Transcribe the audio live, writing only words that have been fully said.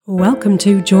Welcome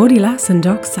to Geordie Lass and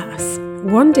Doc Sass.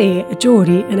 One day, a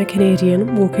Geordie and a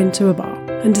Canadian walk into a bar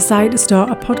and decide to start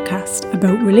a podcast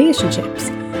about relationships,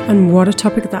 and what a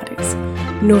topic that is.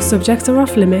 No subjects are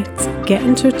off limits. Get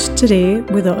in touch today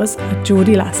with us at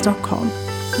geordielass.com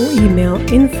or email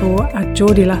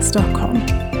info@geordielass.com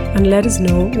and let us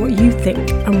know what you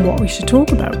think and what we should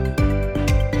talk about.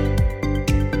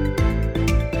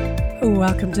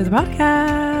 Welcome to the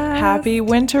podcast. Happy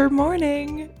winter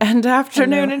morning and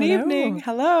afternoon and evening.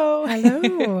 Hello.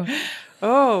 Hello.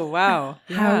 Oh, wow.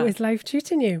 How is life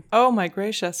treating you? Oh, my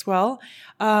gracious. Well,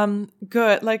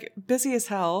 good. Like, busy as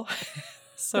hell.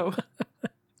 So,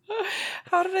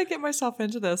 how did I get myself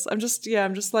into this? I'm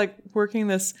just like working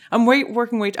this. I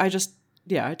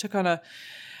took on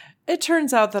it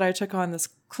turns out that I took on this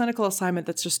clinical assignment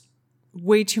that's just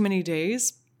way too many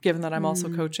days, given that I'm also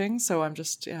coaching. So I'm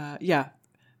just,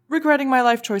 regretting my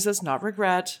life choices,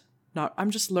 I'm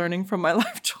just learning from my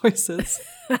life choices.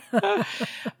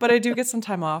 But I do get some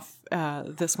time off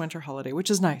this winter holiday, which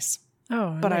is nice.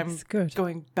 Oh, but nice. I'm Good.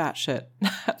 Going batshit.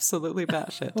 Absolutely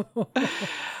batshit.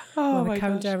 The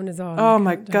countdown is on. Oh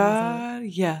my God.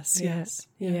 Yes.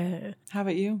 Yeah. How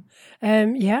about you?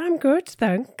 I'm good,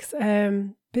 thanks.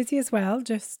 Busy as well.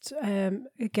 Just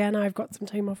again, I've got some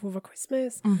time off over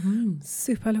Christmas. Mm-hmm.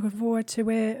 Super looking forward to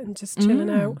it and just chilling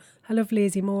out. I love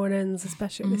lazy mornings,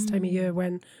 especially at this time of year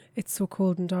when it's so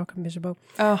cold and dark and miserable.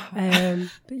 Oh.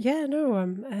 But yeah, no,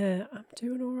 I'm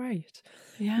doing all right.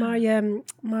 Yeah.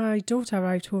 My daughter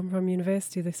arrived home from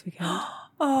university this weekend.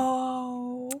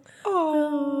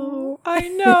 I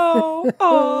know.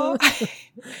 Oh.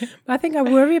 I think I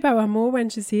worry about her more when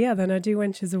she's here than I do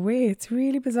when she's away. It's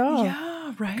really bizarre.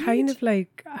 Yeah, right. Kind of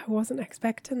like I wasn't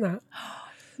expecting that.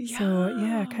 Yeah. So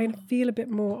I kind of feel a bit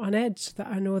more on edge that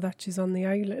I know that she's on the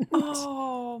island.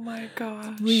 Oh my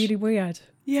gosh. Really weird.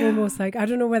 Yeah. Almost like, I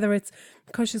don't know whether it's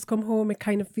because she's come home, it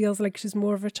kind of feels like she's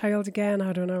more of a child again.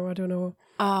 I don't know.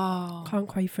 Oh. Can't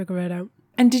quite figure it out.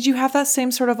 And did you have that same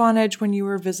sort of on edge when you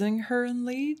were visiting her in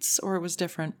Leeds, or it was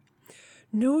different?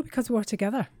 No, because we were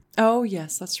together. Oh,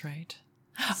 yes, that's right.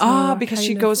 So because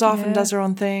she goes off and does her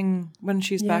own thing when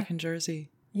she's back in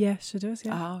Jersey. Yes, she does,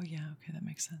 yeah. Oh, yeah, okay, that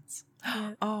makes sense.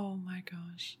 Yeah. Oh, my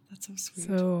gosh, that's so sweet.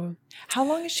 So, how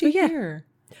long is she here?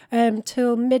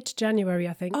 Till mid-January,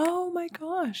 I think. Oh, my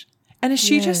gosh. And is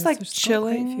she just like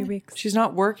chilling? Quite a few weeks. She's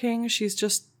not working? She's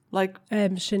just like...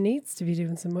 she needs to be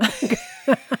doing some work.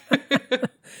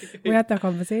 We had that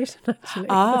conversation, actually.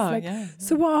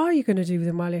 So what are you going to do with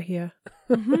them while you're here?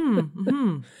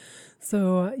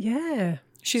 So, yeah.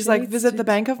 She's like, visit the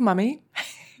Bank of Mummy.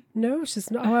 No, she's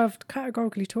not. Oh, I've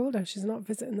categorically told her she's not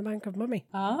visiting the Bank of Mummy.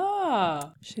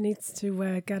 She needs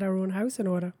to get her own house in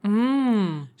order.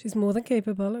 She's more than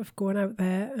capable of going out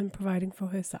there and providing for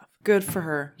herself. Good for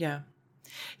her, yeah.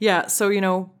 Yeah, so,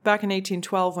 back in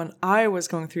 1812 when I was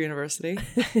going through university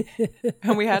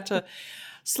and we had to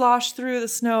slosh through the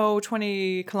snow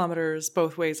 20 kilometers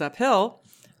both ways uphill.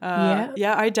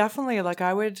 I definitely,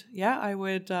 I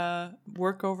would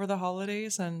work over the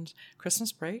holidays and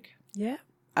Christmas break. Yeah.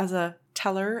 As a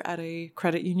teller at a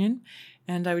credit union,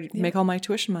 and I would make all my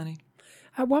tuition money.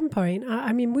 At one point,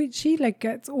 she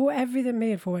gets everything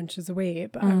made for when she's away,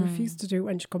 but I refuse to do it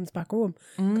when she comes back home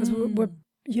because we're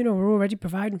already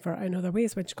providing for her in other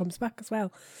ways when she comes back as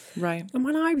well. Right. And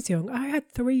when I was young, I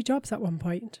had 3 jobs at one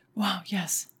point. Wow,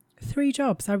 yes. 3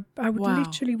 jobs. I would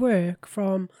literally work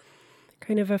from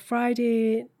kind of a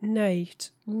Friday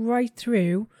night right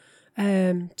through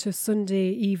to Sunday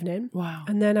evening. Wow.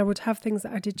 And then I would have things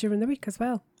that I did during the week as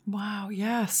well. Wow,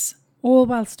 yes. All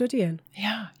while studying.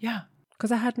 Yeah.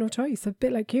 Because I had no choice. A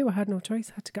bit like you, I had no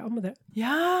choice. I had to get on with it.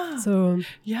 Yeah. So,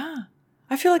 yeah.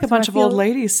 I feel like a bunch of old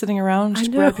ladies sitting around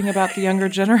rapping about the younger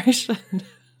generation.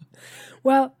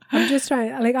 Well, I'm just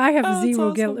trying, I have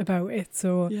zero guilt about it.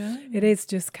 So it is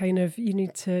just kind of,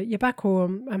 you're back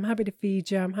home. I'm happy to feed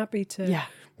you. I'm happy to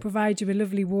provide you a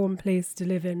lovely warm place to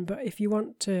live in. But if you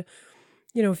want to,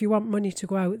 if you want money to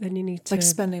go out, then you need to. Like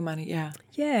spending money, yeah.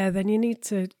 Yeah, then you need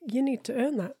to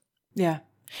earn that. Yeah.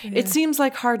 It seems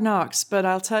like hard knocks, but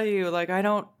I'll tell you, I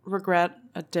don't regret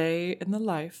a day in the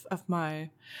life of my...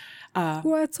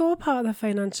 well, it's all part of the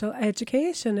financial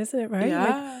education, isn't it, right?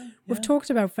 Yeah. We've talked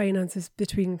about finances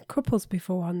between couples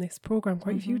before on this program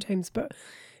quite a few times, but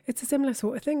it's a similar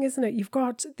sort of thing, isn't it?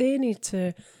 They need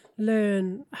to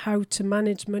learn how to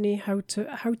manage money, how to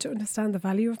understand the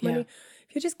value of money.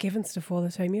 If you're just giving stuff all the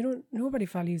time, nobody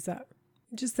values that.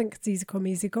 You just think it's easy come,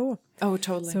 easy go. Oh,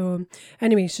 totally. So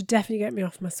anyway, you should definitely get me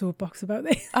off my soapbox about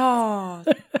this. Oh,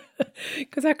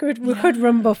 Because we could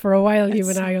rumble for a while, you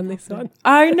and I, on this one.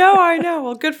 I know.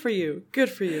 Well, good for you.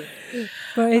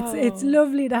 But it's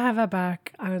lovely to have her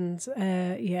back, and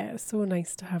it's so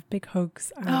nice to have big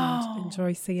hugs and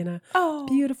enjoy seeing a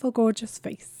beautiful, gorgeous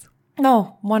face.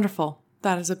 Oh, wonderful.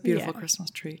 That is a beautiful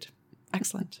Christmas treat.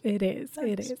 Excellent. It is. Nice.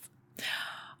 It is.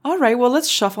 All right. Well, let's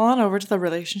shuffle on over to the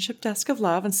relationship desk of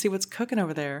love and see what's cooking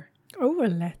over there. Oh,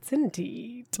 well, let's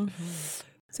indeed. So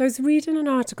I was reading an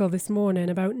article this morning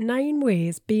about 9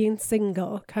 ways being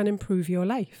single can improve your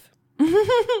life.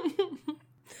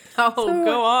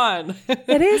 Go on.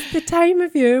 It is the time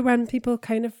of year when people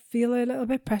kind of feel a little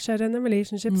bit pressured in their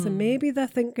relationships and maybe they're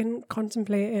thinking,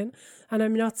 contemplating. And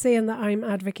I'm not saying that I'm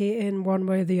advocating one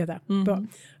way or the other, but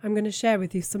I'm going to share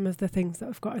with you some of the things that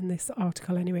I've got in this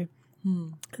article anyway.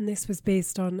 And this was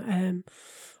based on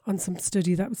some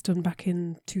study that was done back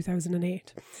in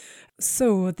 2008.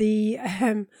 So the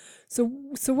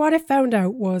so what I found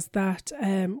out was that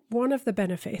one of the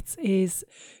benefits is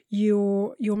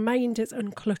your mind is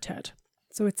uncluttered.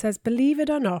 So it says, believe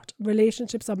it or not,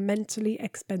 relationships are mentally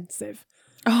expensive.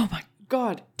 Oh my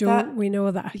God. Don't we know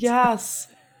that? Yes.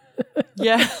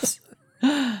 Yes.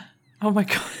 Oh my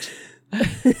God.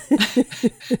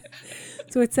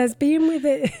 So it says being with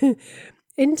it.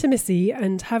 Intimacy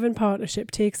and having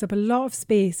partnership takes up a lot of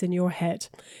space in your head.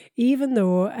 Even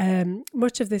though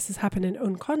much of this is happening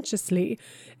unconsciously,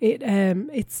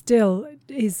 it still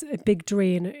is a big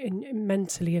drain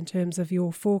mentally in terms of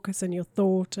your focus and your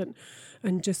thought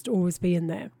and just always being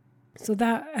there. So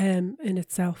that in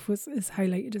itself is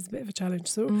highlighted as a bit of a challenge.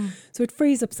 So it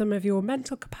frees up some of your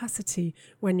mental capacity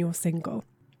when you're single.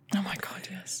 Oh my God,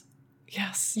 yes.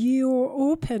 Yes. You're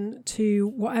open to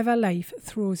whatever life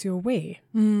throws your way.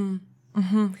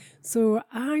 So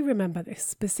I remember this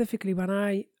specifically when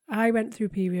I went through a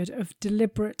period of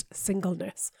deliberate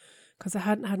singleness because I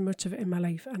hadn't had much of it in my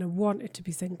life and I wanted to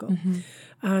be single.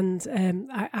 And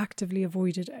I actively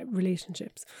avoided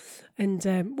relationships. And,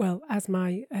 as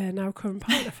my now current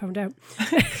partner found out.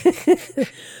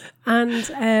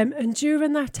 And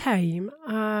during that time,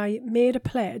 I made a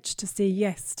pledge to say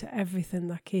yes to everything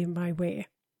that came my way.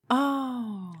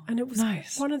 Oh, and it was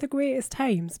nice. One of the greatest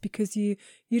times because you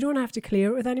don't have to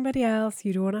clear it with anybody else.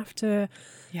 You don't have to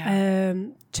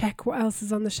check what else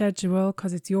is on the schedule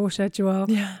because it's your schedule.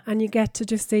 Yeah. And you get to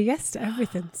just say yes to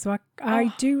everything. So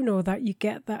I do know that you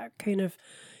get that kind of,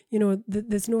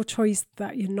 there's no choice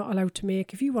that you're not allowed to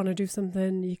make. If you want to do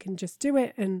something, you can just do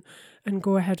it and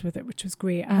go ahead with it, which was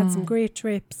great. I had some great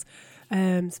trips,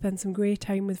 spent some great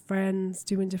time with friends,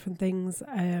 doing different things,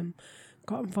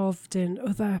 got involved in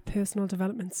other personal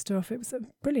development stuff. It was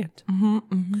brilliant.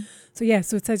 So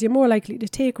it says you're more likely to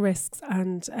take risks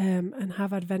and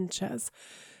have adventures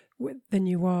than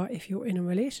you are if you're in a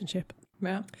relationship.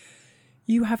 Yeah.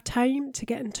 You have time to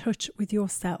get in touch with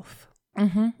yourself.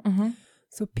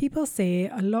 So people say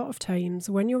a lot of times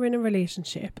when you're in a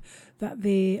relationship that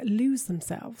they lose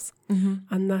themselves.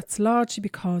 And that's largely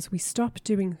because we stop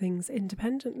doing things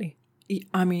independently.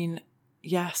 I mean,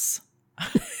 yes.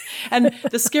 And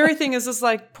the scary thing is this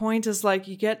point is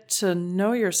you get to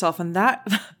know yourself, and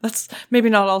that's maybe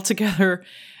not altogether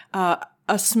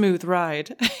a smooth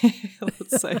ride,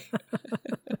 let's say.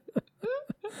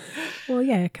 Well,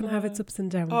 yeah, it can have its ups and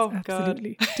downs. Oh,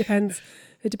 absolutely. God.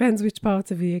 It depends which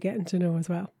parts of you you're getting to know as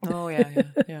well. Oh, yeah,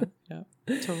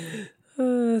 totally.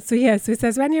 So it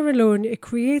says when you're alone, it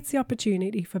creates the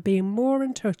opportunity for being more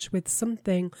in touch with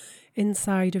something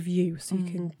inside of you, so you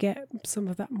can get some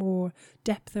of that more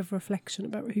depth of reflection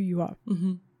about who you are.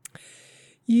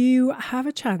 You have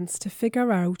a chance to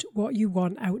figure out what you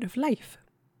want out of life.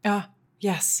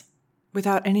 Yes.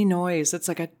 Without any noise. It's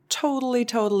a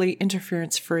totally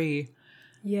interference free.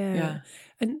 Yeah.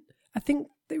 And I think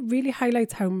it really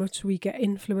highlights how much we get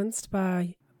influenced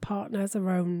by partners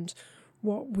around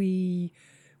what we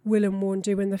will and won't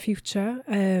do in the future.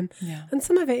 And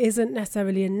some of it isn't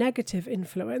necessarily a negative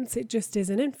influence, it just is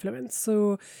an influence.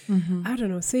 So I don't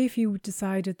know, say if you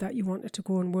decided that you wanted to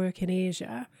go and work in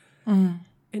Asia and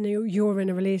you're in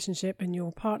a relationship and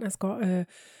your partner's got a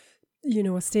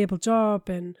stable job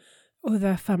and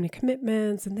other family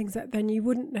commitments and things then you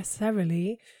wouldn't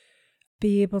necessarily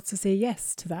be able to say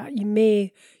yes to that. You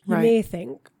may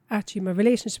think, actually my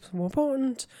relationship's more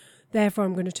important, therefore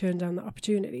I'm going to turn down that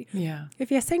opportunity. Yeah.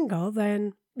 If you're single,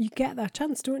 then you get that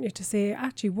chance, don't you, to say,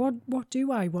 actually, what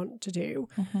do I want to do?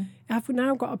 I've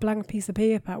now got a blank piece of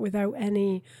paper without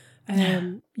any,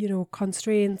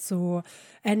 constraints or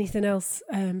anything else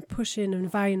pushing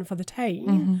and vying for the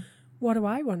time. What do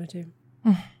I want to do?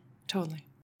 Totally.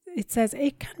 It says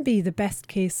it can be the best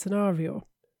case scenario.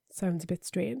 sounds a bit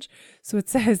strange. So it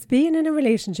says, being in a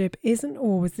relationship isn't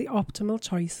always the optimal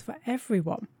choice for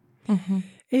everyone. Mm-hmm.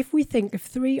 If we think of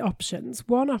 3 options,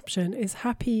 one option is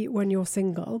happy when you're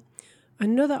single,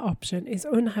 another option is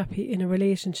unhappy in a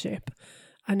relationship,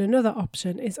 and another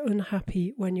option is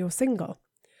unhappy when you're single.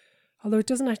 Although it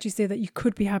doesn't actually say that you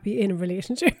could be happy in a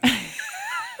relationship.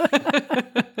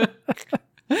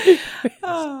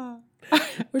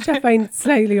 Which I find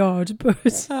slightly odd,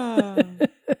 but...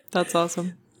 That's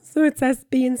awesome. So it says,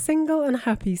 being single and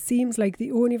happy seems like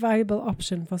the only viable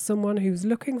option for someone who's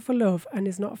looking for love and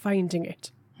is not finding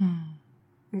it.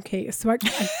 Okay, so I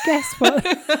guess what...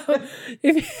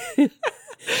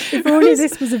 if only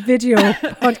this was a video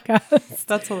podcast.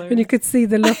 That's hilarious. And you could see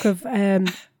the look of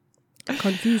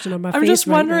confusion on my face. I'm just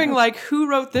wondering, now. like, who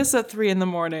wrote this at 3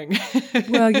 a.m?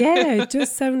 Well, yeah, it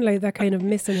does sound like they're kind of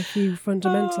missing a few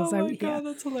fundamentals out here. Oh my God,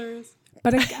 that's hilarious.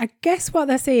 But I guess what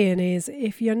they're saying is,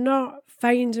 if you're not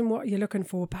finding what you're looking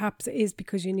for, perhaps it is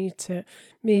because you need to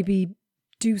maybe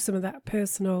do some of that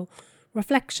personal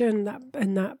reflection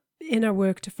and that inner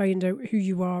work to find out who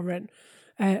you are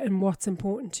and what's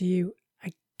important to you.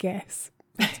 I guess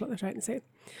that's what they're trying to say.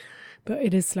 But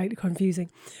it is slightly confusing.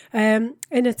 And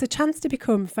it's a chance to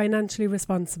become financially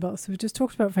responsible. So we just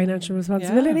talked about financial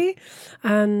responsibility.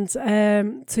 Yeah. And so,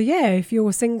 if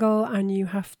you're single and you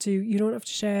don't have to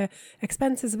share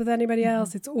expenses with anybody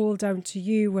else, it's all down to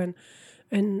you and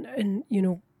you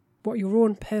know, what your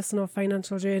own personal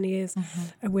financial journey is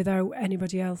and without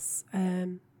anybody else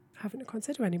having to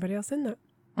consider anybody else in that.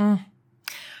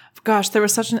 Gosh, there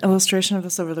was such an illustration of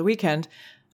this over the weekend.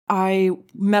 I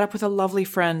met up with a lovely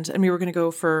friend and we were going to go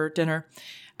for dinner.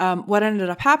 What ended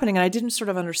up happening, and I didn't sort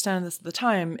of understand this at the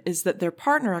time, is that their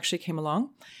partner actually came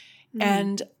along.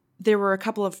 And there were a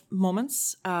couple of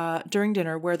moments during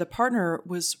dinner where the partner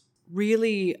was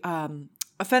really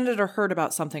offended or hurt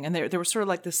about something. And there were sort of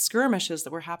like the skirmishes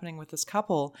that were happening with this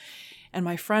couple. And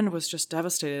my friend was just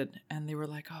devastated. And they were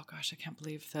like, oh gosh, I can't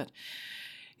believe that,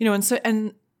 you know,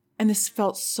 and this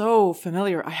felt so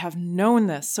familiar. I have known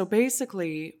this. So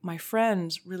basically, my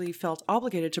friend really felt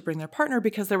obligated to bring their partner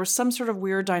because there was some sort of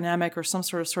weird dynamic or some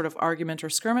sort of argument or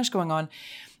skirmish going on.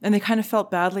 And they kind of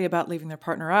felt badly about leaving their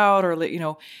partner out or, you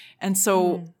know. And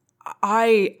so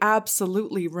I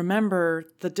absolutely remember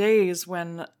the days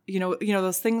when, you know,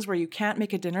 those things where you can't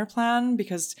make a dinner plan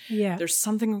because there's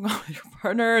something going on with your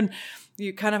partner and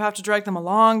you kind of have to drag them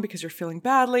along because you're feeling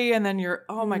badly. And then you're,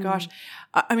 oh my gosh.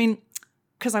 I mean,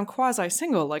 because I'm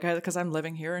quasi-single, because I'm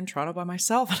living here in Toronto by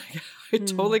myself. And I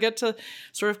totally get to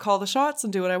sort of call the shots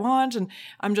and do what I want. And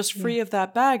I'm just free of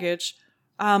that baggage.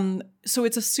 So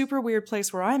it's a super weird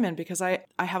place where I'm in because I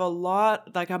have a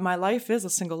lot, my life is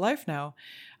a single life now.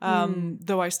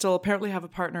 Though I still apparently have a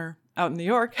partner out in New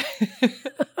York.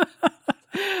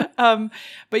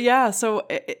 But yeah, so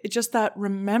it just that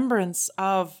remembrance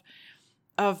of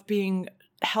being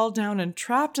held down and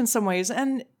trapped in some ways.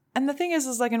 And the thing is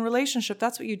like in relationship,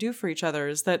 that's what you do for each other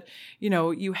is that, you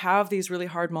know, you have these really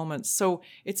hard moments. So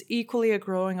it's equally a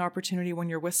growing opportunity when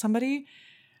you're with somebody.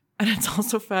 And it's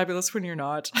also fabulous when you're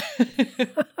not.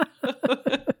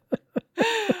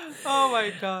 Oh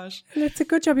my gosh. And it's a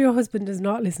good job your husband does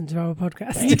not listen to our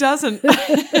podcast. He doesn't.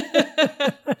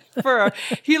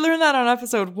 He learned that on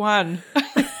episode 1.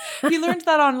 He learned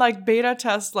that on beta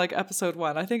test, episode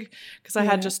 1, I think, because I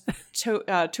had just too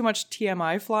much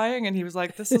TMI flying, and he was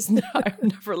like, I'm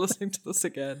never listening to this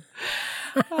again.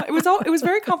 It was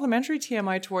very complimentary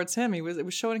TMI towards him. It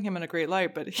was showing him in a great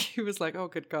light, but he was like, oh,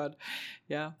 good God.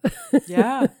 Yeah.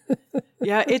 Yeah.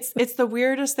 Yeah. It's the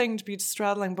weirdest thing to be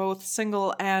straddling both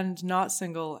single and not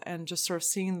single and just sort of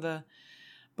seeing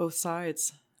both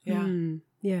sides. Yeah.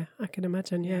 Yeah, I can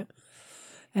imagine. Yeah.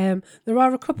 There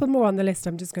are a couple more on the list.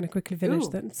 I'm just going to quickly finish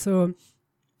them. So,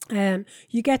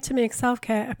 you get to make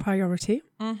self-care a priority.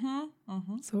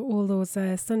 So all those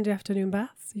Sunday afternoon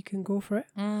baths, you can go for it.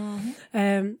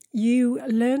 You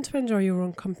learn to enjoy your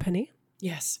own company.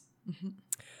 Yes.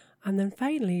 And then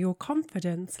finally, your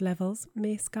confidence levels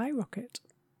may skyrocket.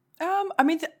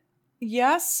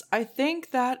 Yes, I think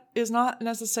that is not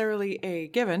necessarily a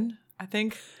given. I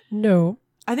think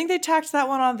they tacked that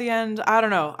one on the end. I don't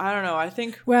know. I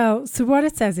think. Well, so what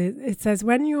it says is, it says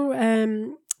when you're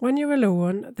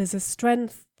alone, there's a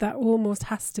strength that almost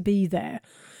has to be there.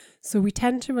 So we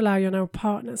tend to rely on our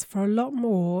partners for a lot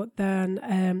more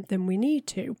than we need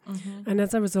to. And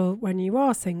as a result, when you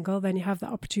are single, then you have the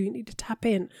opportunity to tap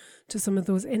in to some of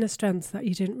those inner strengths that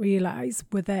you didn't realize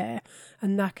were there,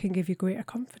 and that can give you greater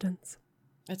confidence.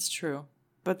 It's true.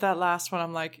 But that last one,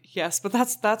 I'm like, yes, but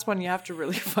that's one you have to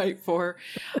really fight for.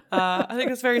 I think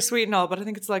it's very sweet and all, but I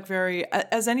think it's very,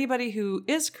 as anybody who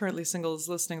is currently single is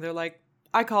listening, they're like,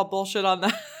 I call bullshit on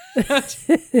that.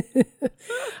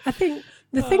 I think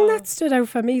the thing that stood out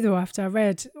for me, though, after I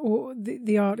read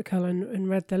the article and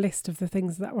read the list of the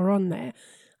things that were on there,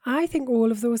 I think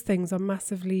all of those things are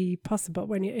massively possible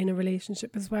when you're in a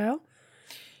relationship as well.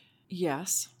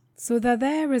 Yes. So they're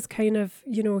there as kind of,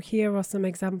 here are some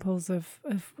examples of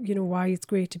why it's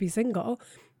great to be single.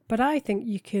 But I think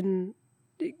you can,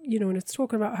 and it's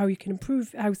talking about how you can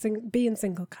improve, how being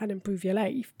single can improve your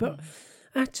life. But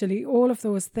actually, all of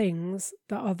those things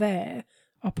that are there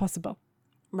are possible.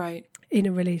 Right. In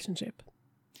a relationship.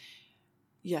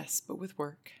 Yes, but with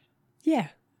work. Yeah.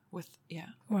 Well,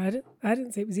 I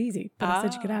didn't say it was easy, but I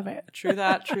said you could have it. True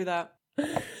that.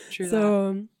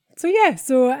 So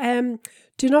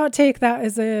do not take that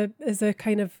as a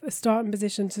kind of a starting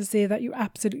position to say that you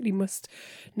absolutely must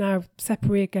now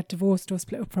separate, get divorced, or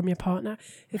split up from your partner.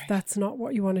 If that's not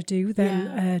what you want to do,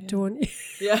 then don't.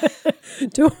 Yeah.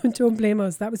 don't blame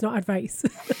us. That was not advice.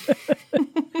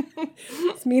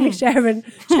 It's merely sharing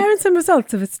some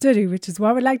results of a study, which is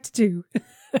what we like to do.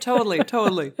 Totally.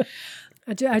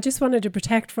 I just wanted to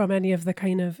protect from any of the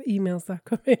kind of emails that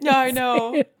come in. Yeah, I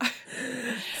know.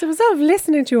 So instead of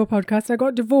listening to your podcast, I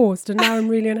got divorced and now I'm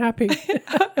really unhappy.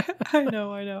 I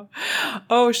know.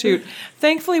 Oh, shoot.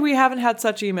 Thankfully, we haven't had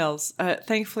such emails.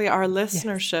 Thankfully, our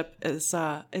listenership is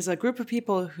a group of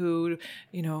people who,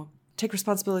 take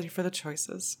responsibility for the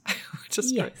choices, which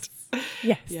is great.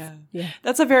 Yes. Yeah.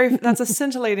 That's a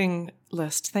scintillating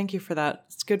list. Thank you for that.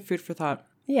 It's good food for thought.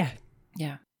 Yeah.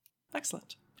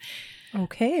 Excellent.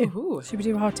 Okay. Ooh. Should we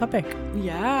do a hot topic?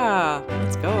 Yeah.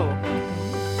 Let's go.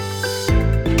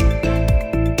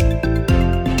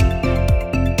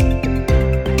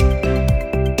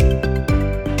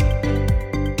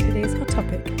 Today's hot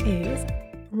topic is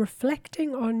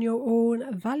reflecting on your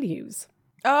own values.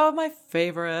 Oh, my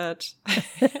favorite.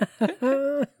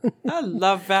 I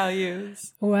love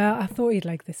values. Well, I thought you'd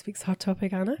like this week's hot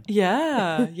topic, Anna.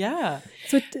 Yeah.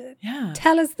 So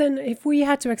tell us then, if we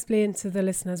had to explain to the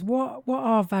listeners, what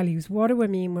are values? What do we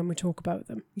mean when we talk about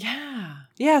them?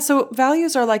 Yeah. So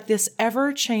values are like this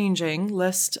ever-changing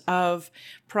list of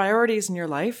priorities in your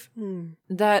life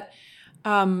that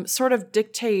sort of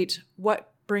dictate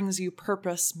what brings you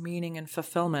purpose, meaning, and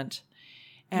fulfillment.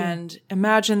 And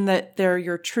imagine that they're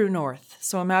your true north.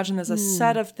 So imagine there's a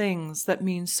set of things that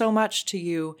mean so much to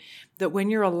you that when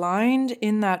you're aligned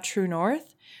in that true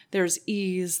north, there's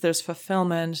ease, there's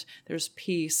fulfillment, there's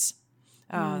peace,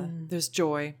 there's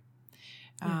joy.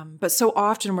 But so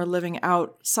often we're living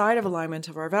outside of alignment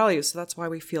of our values. So that's why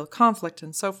we feel conflict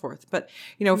and so forth. But,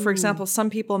 for example, some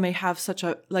people may have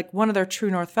one of their true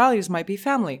north values might be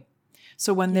family.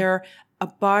 So when they're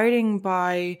abiding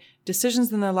by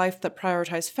decisions in their life that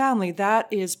prioritize family, that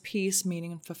is peace,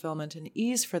 meaning, and fulfillment and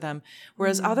ease for them.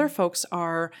 Whereas other folks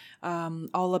are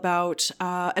all about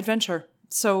adventure.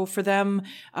 So for them,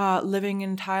 living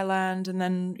in Thailand and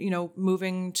then,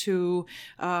 moving to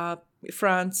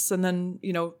France and then,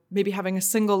 maybe having a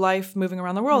single life moving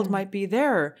around the world might be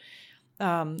their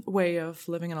way of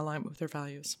living in alignment with their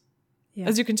values. Yeah.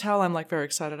 As you can tell, I'm very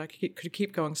excited. I could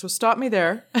keep going. So stop me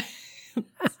there.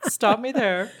 Stop me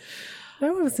there.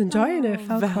 No, I was enjoying it.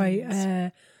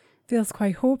 It feels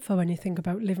quite hopeful when you think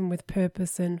about living with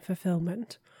purpose and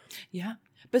fulfillment. Yeah.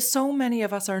 But so many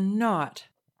of us are not.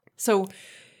 So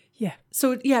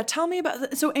tell me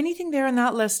about, so anything there in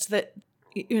that list that,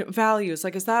 values,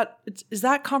 is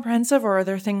that comprehensive, or are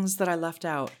there things that I left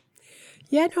out?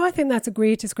 Yeah, no, I think that's a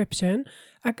great description.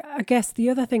 I guess the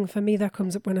other thing for me that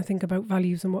comes up when I think about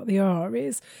values and what they are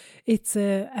is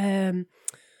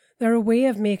they're a way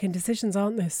of making decisions,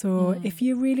 aren't they? So if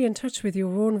you're really in touch with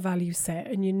your own value set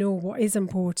and you know what is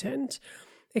important,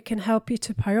 it can help you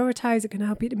to prioritize, it can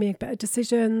help you to make better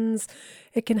decisions,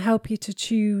 it can help you to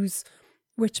choose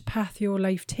which path your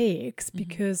life takes,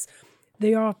 because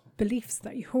they are beliefs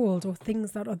that you hold or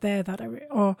things that are there that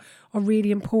are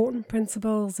really important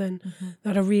principles and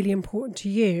that are really important to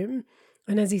you.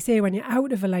 And as you say, when you're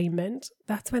out of alignment,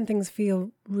 that's when things feel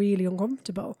really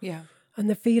uncomfortable. Yeah. And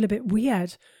they feel a bit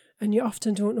weird. And you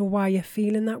often don't know why you're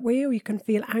feeling that way, or you can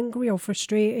feel angry or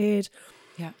frustrated.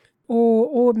 Yeah.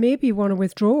 Or maybe you want to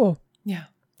withdraw. Yeah.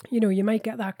 You might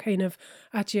get that kind of,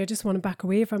 actually, I just want to back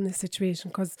away from this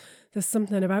situation because there's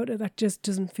something about it that just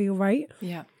doesn't feel right.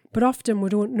 Yeah. But often we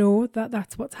don't know that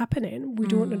that's what's happening. We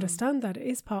don't understand that it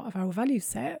is part of our value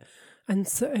set and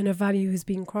a value is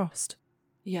being crossed.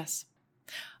 Yes.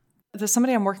 There's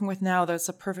somebody I'm working with now that's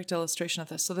a perfect illustration of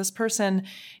this. So this person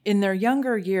in their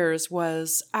younger years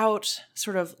was out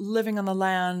sort of living on the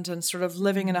land and sort of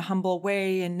living in a humble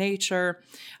way in nature,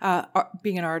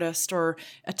 being an artist or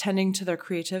attending to their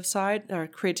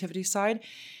creativity side.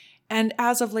 And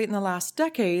as of late in the last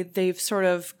decade, they've sort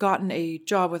of gotten a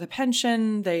job with a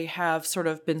pension. They have sort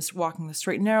of been walking the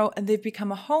straight and narrow, and they've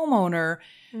become a homeowner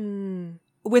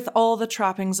with all the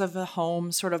trappings of a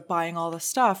home, sort of buying all the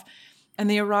stuff. And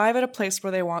they arrive at a place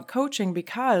where they want coaching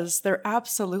because they're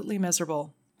absolutely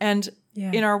miserable. And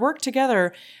in our work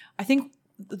together, I think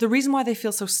the reason why they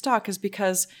feel so stuck is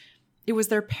because it was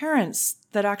their parents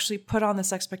that actually put on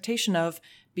this expectation of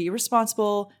be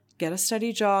responsible, get a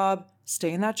steady job,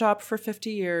 stay in that job for 50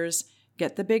 years,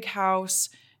 get the big house,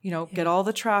 get all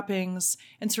the trappings,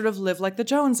 and sort of live like the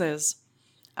Joneses.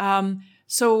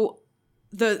 So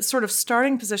the sort of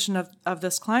starting position of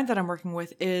this client that I'm working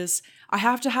with is I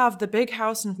have to have the big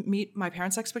house and meet my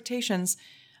parents' expectations.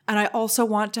 And I also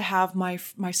want to have my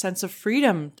sense of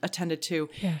freedom attended to.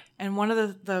 Yeah. And one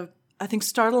of the I think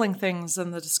startling things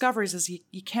and the discoveries is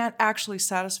you can't actually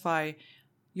satisfy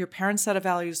your parents' set of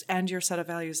values and your set of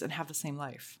values and have the same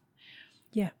life.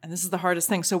 Yeah. And this is the hardest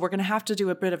thing. So we're going to have to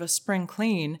do a bit of a spring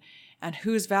clean, and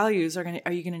whose values are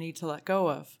you going to need to let go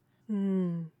of?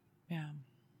 Yeah.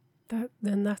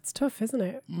 Then that's tough, isn't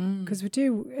it? Because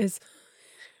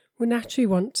we naturally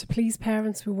want to please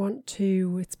parents.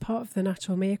 It's part of the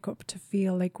natural makeup to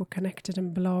feel like we're connected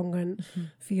and belong and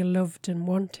feel loved and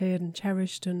wanted and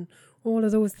cherished and all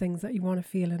of those things that you want to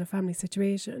feel in a family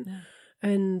situation. Yeah.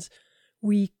 And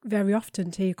we very often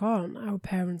take on our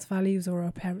parents' values or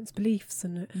our parents' beliefs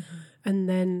and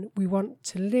then we want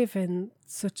to live in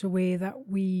such a way that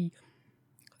we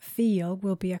feel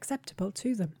will be acceptable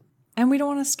to them. And we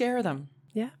don't want to scare them.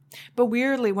 Yeah. But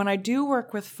weirdly, when I do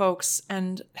work with folks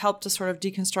and help to sort of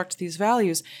deconstruct these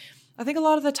values, I think a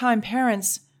lot of the time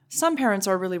some parents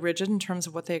are really rigid in terms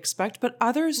of what they expect, but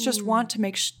others just want to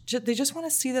they just want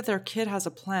to see that their kid has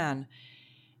a plan.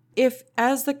 If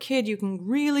as the kid, you can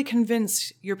really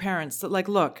convince your parents that like,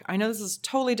 look, I know this is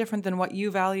totally different than what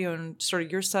you value and sort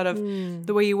of your set of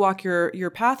the way you walk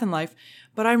your path in life,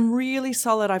 but I'm really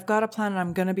solid. I've got a plan and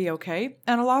I'm going to be okay.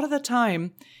 And a lot of the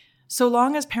time, so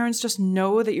long as parents just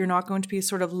know that you're not going to be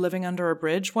sort of living under a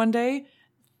bridge one day,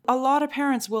 a lot of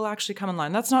parents will actually come in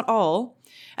line. That's not all.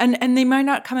 And they might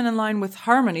not come in line with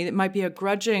harmony. It might be a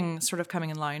grudging sort of coming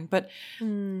in line. But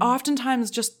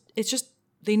oftentimes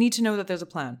they need to know that there's a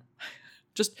plan.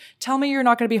 Just tell me you're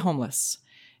not going to be homeless.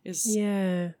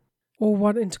 Yeah. Or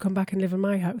wanting to come back and live in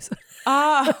my house.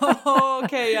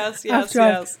 Okay. Yes.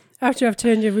 After I've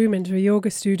turned your room into a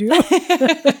yoga studio.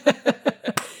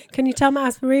 Can you tell my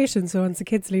aspirations once the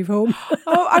kids leave home?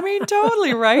 Oh, I mean,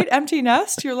 totally, right? Empty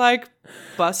nest. You're like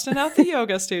busting out the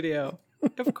yoga studio.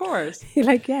 Of course. You're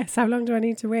like, yes, how long do I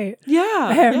need to wait?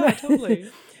 Yeah,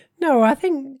 totally. No, I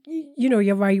think,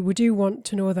 you're right. We do want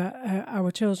to know that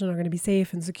our children are going to be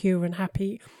safe and secure and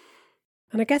happy.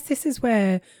 And I guess this is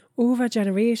where over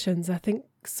generations, I think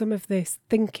some of this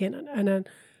thinking, and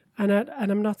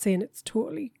I'm not saying it's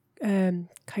totally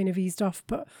kind of eased off,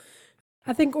 but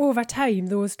I think over time,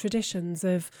 those traditions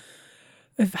of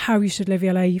how you should live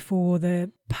your life or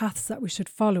the paths that we should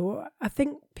follow, I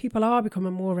think people are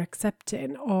becoming more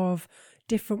accepting of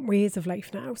different ways of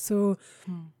life now. So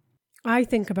I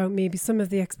think about maybe some of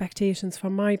the expectations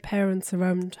from my parents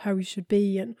around how we should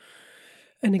be, and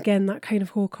again that kind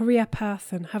of whole career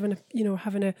path and having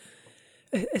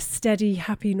a steady,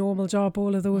 happy, normal job,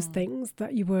 all of those things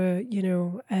that you were,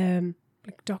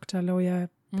 like doctor, lawyer.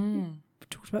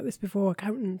 Talked about this before,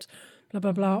 accountant, blah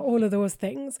blah blah, all of those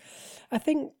things. I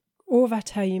think over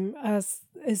time, as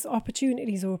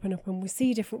opportunities open up and we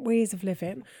see different ways of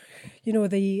living,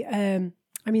 the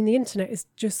internet is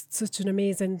just such an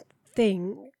amazing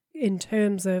thing in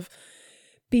terms of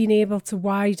being able to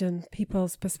widen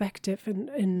people's perspective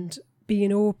and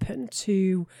being open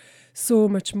to so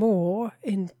much more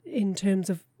in terms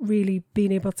of really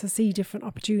being able to see different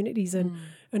opportunities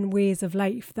and ways of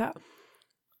life that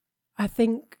I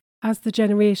think as the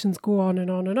generations go on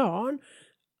and on and on,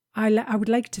 I would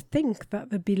like to think that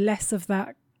there'd be less of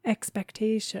that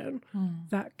expectation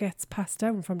that gets passed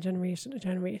down from generation to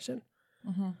generation.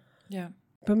 Yeah.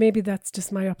 But maybe that's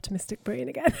just my optimistic brain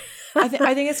again. I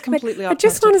think it's completely optimistic. I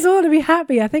just want us all to be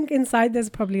happy. I think inside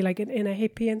there's probably like an inner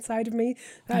hippie inside of me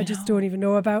that I just don't even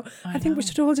know about. I think we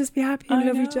should all just be happy and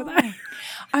love each other.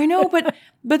 I know, but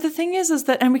the thing is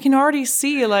that, and we can already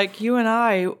see, like you and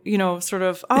I, sort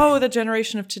of, the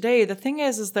generation of today. The thing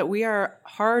is that we are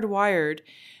hardwired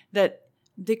that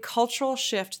the cultural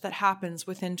shift that happens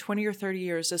within 20 or 30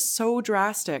 years is so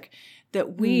drastic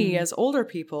that we as older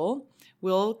people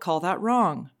will call that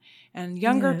wrong. And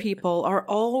younger people are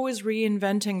always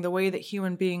reinventing the way that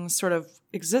human beings sort of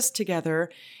exist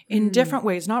together in different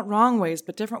ways, not wrong ways,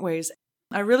 but different ways.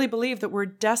 I really believe that we're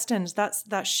destined.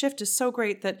 That shift is so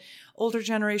great that older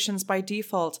generations by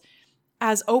default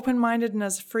as open-minded and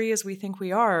as free as we think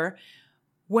we are,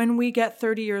 when we get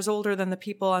 30 years older than the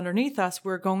people underneath us,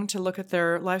 we're going to look at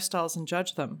their lifestyles and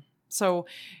judge them. So,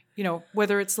 you know,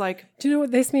 whether it's like... Do you know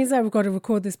what this means? I've got to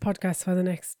record this podcast for the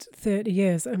next 30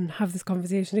 years and have this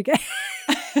conversation again.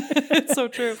 It's so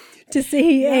true. to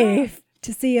see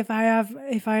if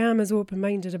I am as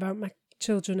open-minded about my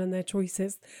children and their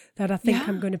choices that I think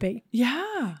I'm going to be.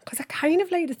 Yeah. Because I kind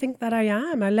of like to think that I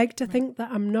am. I like to think that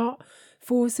I'm not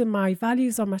forcing my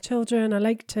values on my children. I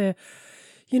like to,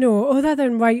 you know, other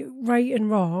than right and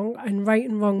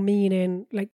wrong meaning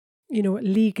like, you know,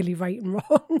 legally right and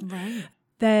wrong. Right.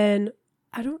 Then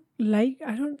I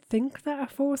don't think that I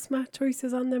force my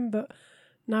choices on them, but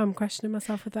now I'm questioning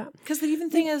myself with that. Because the even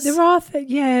thing is, there are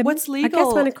what's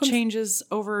legal when it changes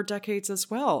over decades as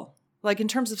well. Like in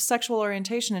terms of sexual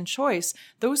orientation and choice,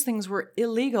 those things were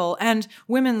illegal, and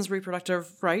women's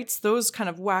reproductive rights, those kind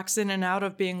of wax in and out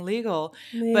of being legal.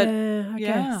 Yeah, but I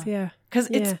guess. Because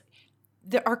it's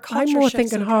our culture. I'm more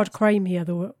thinking hard crime here,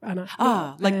 though, Anna.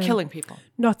 Like killing people,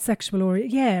 not sexual or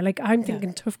like I'm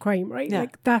thinking tough crime, right? Yeah.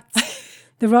 Like that's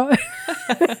there are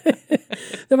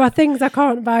there are things I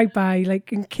can't abide by,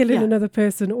 like in killing another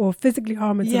person or physically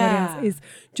harming somebody else is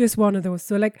just one of those.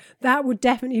 So like that would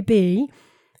definitely be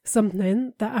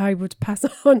something that I would pass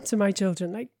on to my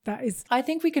children. Like that is... I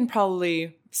think we can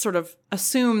probably sort of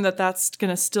assume that that's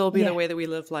going to still be the way that we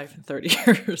live life in 30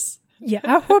 years. Yeah,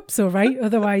 I hope so, right?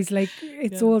 Otherwise, like,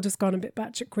 it's all just gone a bit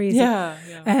batshit crazy.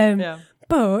 Yeah.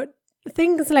 But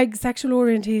things like sexual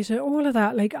orientation, all of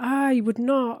that, like, I would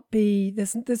not be...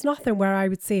 There's nothing where I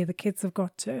would say the kids have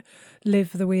got to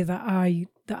live the way that I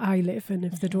live, and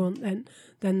if they don't,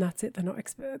 then that's it. They're not,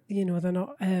 they're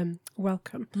not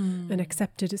welcome and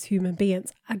accepted as human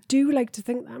beings. I do like to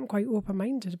think that I'm quite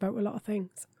open-minded about a lot of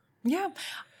things. Yeah,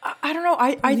 I don't know.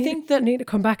 I think that I need to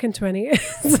come back in 20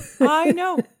 years. I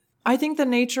know. I think the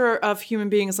nature of human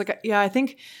beings, like, I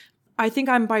think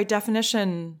I'm by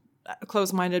definition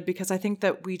closed-minded, because I think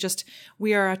that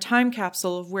we are a time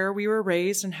capsule of where we were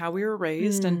raised and how we were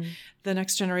raised, and the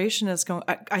next generation is going.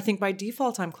 I think by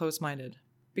default I'm closed-minded,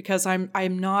 because I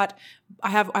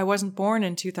wasn't born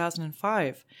in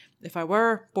 2005. If I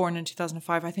were born in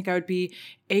 2005, I think I would be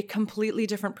a completely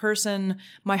different person.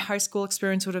 My high school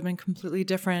experience would have been completely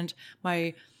different.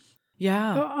 I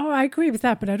agree with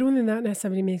that, but I don't think that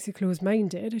necessarily makes you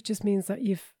closed-minded. It just means that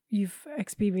you've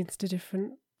experienced a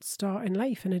different start in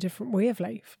life and a different way of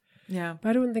life. Yeah. But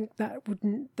I don't think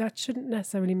that shouldn't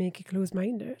necessarily make you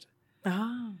closed-minded.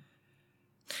 Ah.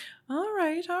 All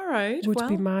right. Would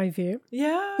be my view.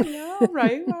 Yeah, all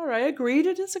right. Agree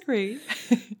to disagree.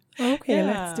 Okay,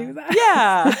 let's do that.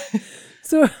 Yeah.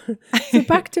 So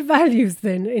back to values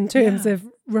then, in terms of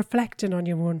reflecting on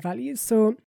your own values.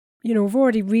 So, you know, we've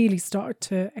already really started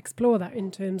to explore that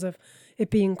in terms of it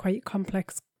being quite a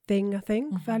complex thing, I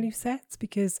think, value sets,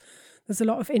 because there's a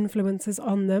lot of influences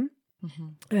on them.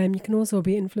 You can also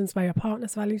be influenced by your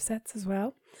partner's value sets as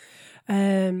well.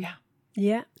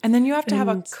 Yeah. And then you have to have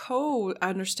a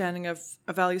co-understanding of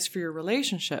values for your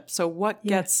relationship. So what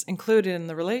gets included in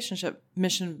the relationship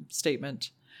mission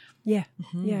statement? Yeah.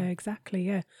 Yeah, exactly.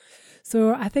 Yeah.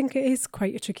 So I think it is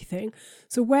quite a tricky thing.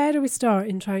 So where do we start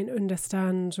in trying to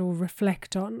understand or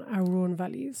reflect on our own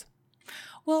values?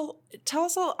 Well, tell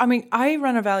us I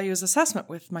run a values assessment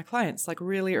with my clients, like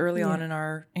really early on in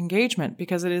our engagement,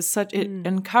 because it is it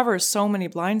uncovers so many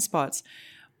blind spots.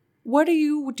 What do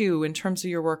you do in terms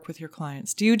of your work with your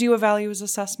clients? Do you do a values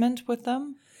assessment with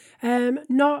them?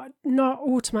 Not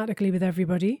automatically with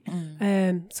everybody.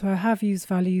 So I have used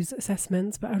values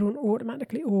assessments, but I don't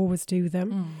automatically always do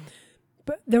them.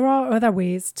 But there are other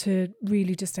ways to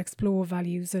really just explore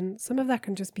values, and some of that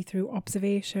can just be through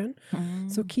observation.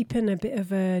 So keeping a bit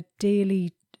of a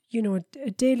daily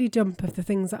dump of the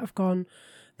things that have gone,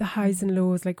 the highs and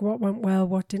lows, like what went well,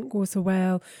 what didn't go so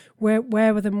well, where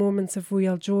were the moments of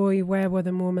real joy, where were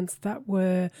the moments that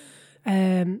were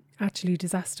actually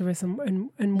disastrous,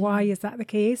 and why is that the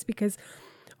case? Because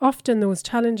often those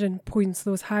challenging points,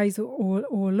 those highs or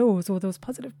lows, or those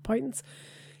positive points,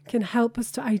 can help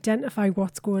us to identify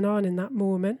what's going on in that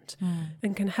moment,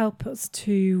 and can help us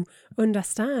to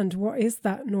understand what is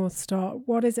that North Star,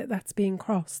 what is it that's being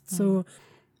crossed. So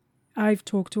I've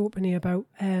talked openly about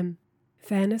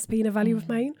fairness being a value of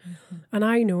mine, and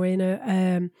I know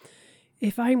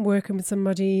if I'm working with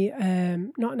somebody,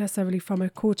 not necessarily from a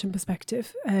coaching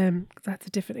perspective, that's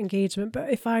a different engagement,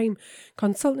 but if I'm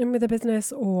consulting with a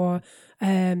business or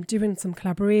doing some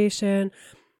collaboration,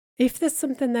 if there's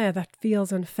something there that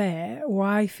feels unfair, or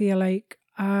I feel like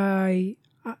I'm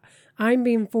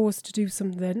being forced to do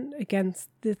something against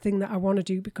the thing that I want to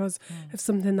do because of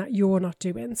something that you're not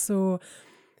doing. So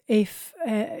if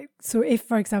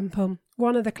for example,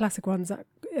 one of the classic ones that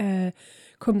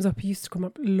used to come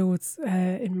up loads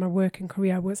in my working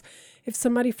career was if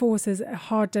somebody forces a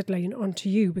hard deadline onto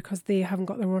you because they haven't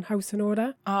got their own house in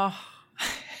order.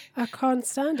 I can't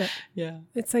stand it. Yeah.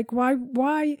 It's like,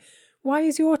 why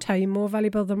is your time more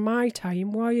valuable than my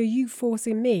time? Why are you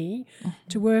forcing me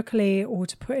to work late or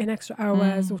to put in extra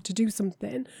hours or to do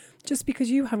something just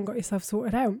because you haven't got yourself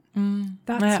sorted out?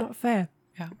 That's not fair.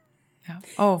 Yeah. Yeah.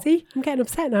 Oh, see, I'm getting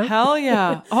upset now. Hell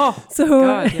yeah. Oh, so,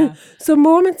 God, yeah. So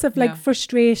moments of like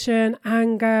frustration,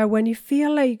 anger, when you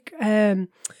feel like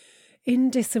in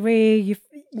disarray,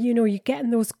 you're getting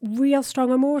those real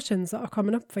strong emotions that are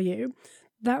coming up for you,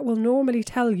 that will normally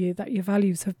tell you that your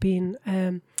values have been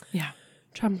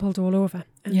trampled all over.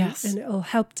 And, and it'll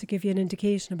help to give you an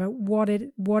indication about what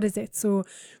is it. So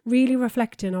really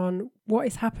reflecting on what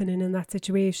is happening in that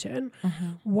situation.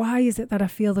 Why is it that I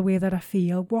feel the way that I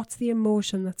feel? What's the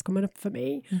emotion that's coming up for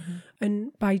me?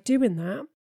 And by doing that,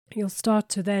 you'll start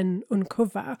to then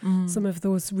uncover some of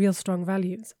those real strong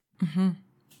values.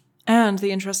 And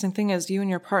the interesting thing is you and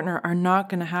your partner are not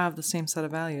going to have the same set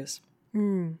of values.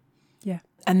 Yeah.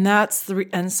 And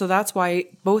and so that's why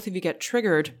both of you get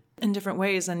triggered in different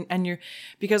ways. And you're,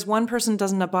 because one person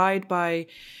doesn't abide by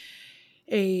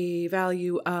a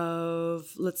value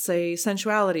of, let's say,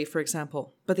 sensuality, for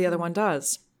example, but the other one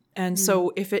does. And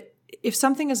so if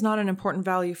something is not an important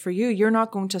value for you, you're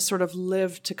not going to sort of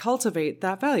live to cultivate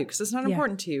that value because it's not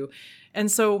important to you.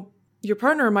 And so your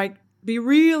partner might be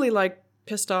really like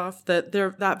pissed off that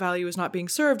that value is not being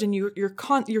served, and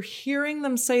you're hearing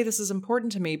them say this is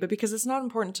important to me, but because it's not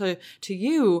important to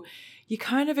you, you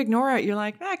kind of ignore it. You're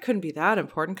like, it couldn't be that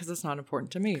important because it's not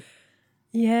important to me.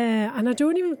 Yeah, and I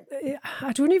don't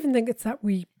even think it's that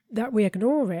we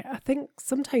ignore it. I think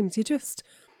sometimes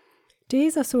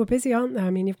days are so busy, aren't they? I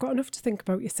mean, you've got enough to think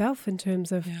about yourself in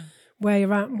terms of where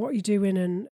you're at and what you're doing,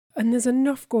 and there's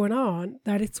enough going on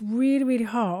that it's really, really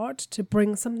hard to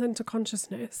bring something to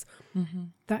consciousness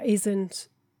that isn't,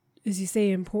 as you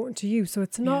say, important to you. So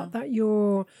it's not that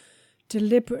you're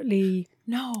deliberately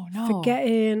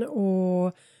forgetting,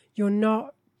 or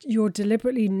you're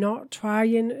deliberately not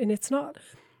trying. And it's not,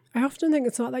 I often think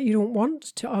it's not that you don't want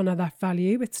to honour that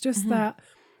value. It's just that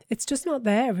it's just not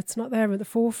there. It's not there at the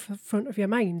forefront of your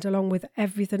mind, along with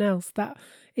everything else that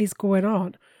is going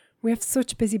on. We have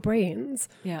such busy brains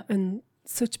and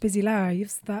such busy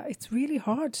lives that it's really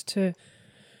hard to,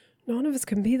 none of us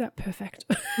can be that perfect.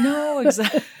 No,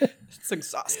 exactly. It's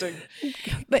exhausting.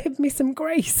 Give me some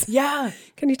grace. Yeah.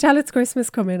 Can you tell it's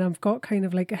Christmas coming? I've got kind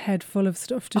of like a head full of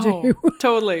stuff to do.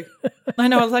 Totally. I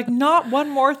know. It's like, not one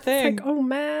more thing. It's like, oh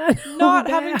man. Not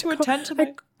having to attend to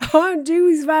my... I can't do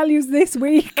these values this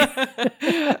week.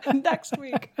 Next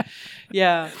week.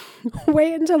 Yeah.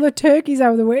 Wait until the turkey's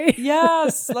out of the way.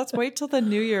 Yes. Let's wait till the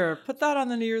new year. Put that on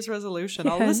the New Year's resolution.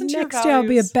 I'll listen to your values. Next year I'll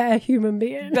be a better human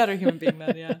being. Better human being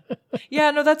then, yeah.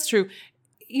 Yeah, no, that's true.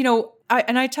 You know,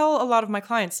 I tell a lot of my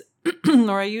clients,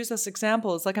 or I use this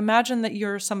example, it's like, imagine that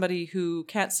you're somebody who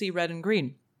can't see red and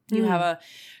green. You have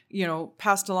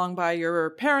passed along by your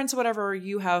parents or whatever,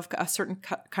 you have a certain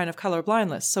kind of color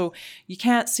blindness. So you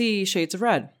can't see shades of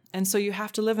red. And so you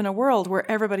have to live in a world where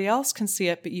everybody else can see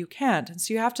it, but you can't. And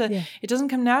so you have to, it doesn't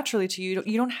come naturally to you.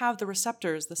 You don't have the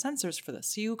receptors, the sensors for this.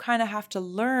 So you kind of have to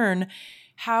learn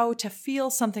how to feel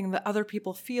something that other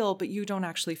people feel, but you don't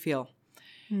actually feel.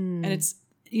 And it's,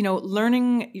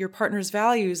 learning your partner's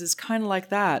values is kind of like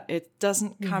that. It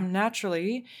doesn't come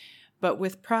naturally, but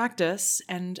with practice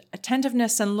and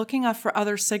attentiveness and looking up for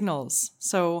other signals.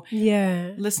 So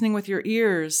listening with your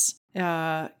ears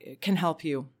can help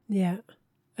you. Yeah.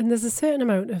 And there's a certain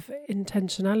amount of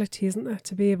intentionality, isn't there,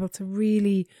 to be able to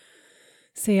really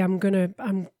say, I'm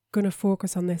gonna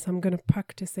focus on this, I'm gonna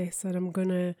practice this, and I'm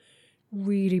gonna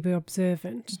really be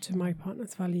observant to my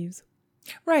partner's values.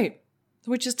 Right.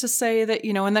 Which is to say that,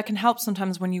 and that can help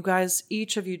sometimes when you guys,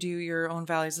 each of you do your own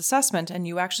values assessment, and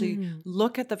you actually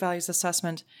look at the values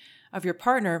assessment of your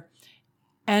partner.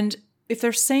 And if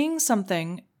they're saying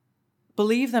something,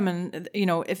 believe them. And,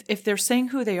 if they're saying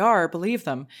who they are, believe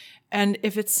them. And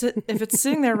if it's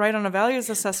sitting there right on a values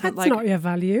assessment, that's not your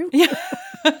value. Yeah.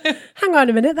 Hang on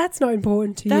a minute. That's not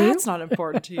important to you. That's not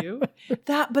important to you.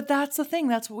 But that's the thing.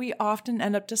 That's what we often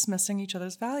end up dismissing each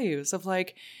other's values of,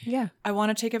 like, I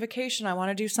want to take a vacation. I want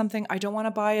to do something. I don't want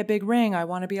to buy a big ring. I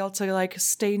want to be able to, like,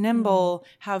 stay nimble,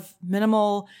 have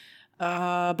minimal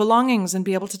belongings, and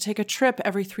be able to take a trip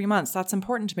every 3 months. That's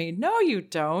important to me. No, you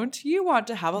don't. You want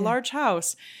to have a large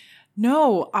house.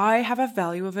 No, I have a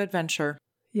value of adventure.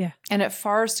 Yeah. And it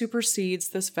far supersedes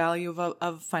this value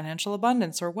of financial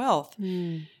abundance or wealth.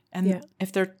 And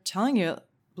if they're telling you,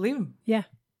 believe them. Yeah.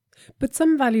 But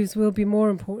some values will be more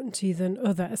important to you than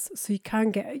others. So you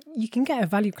can get a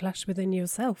value clash within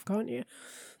yourself, can't you?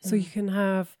 So you can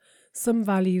have some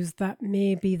values that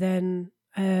maybe then,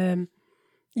 can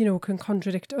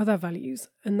contradict other values.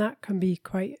 And that can be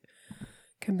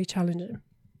challenging.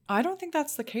 I don't think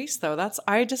that's the case, though.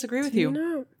 I disagree with you.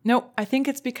 No. No, I think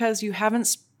it's because you haven't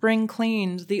spring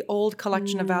cleaned the old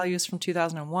collection of values from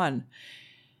 2001.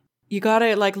 You got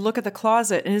to look at the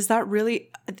closet. And is that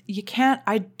really,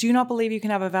 I do not believe you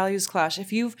can have a values clash.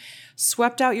 If you've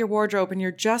swept out your wardrobe and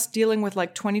you're just dealing with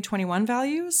 2021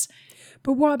 values.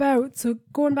 But what about, so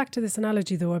going back to this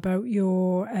analogy though, about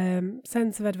your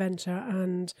sense of adventure,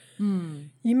 and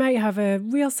you might have a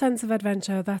real sense of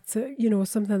adventure that's,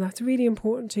 something that's really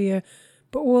important to you,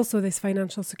 but also this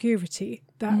financial security,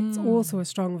 that's also a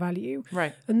strong value.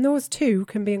 Right. And those two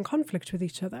can be in conflict with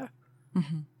each other.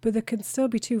 Mm-hmm. But there can still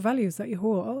be two values that you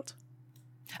hold.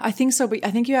 I think so, but I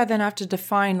think you then have to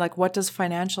define what does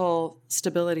financial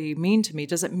stability mean to me?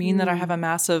 Does it mean that I have a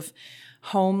massive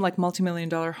home,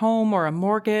 multi-million-dollar home, or a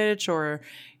mortgage, or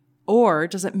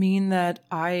does it mean that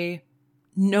I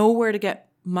know where to get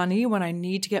money when I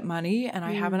need to get money, and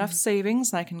I have enough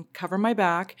savings and I can cover my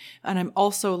back, and I'm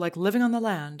also living on the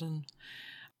land? And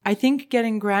I think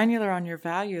getting granular on your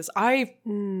values, I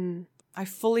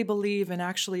fully believe in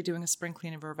actually doing a spring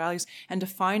cleaning of our values and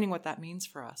defining what that means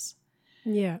for us.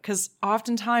 Yeah. Because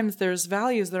oftentimes there's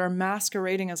values that are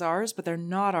masquerading as ours, but they're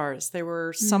not ours. They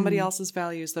were somebody else's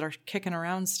values that are kicking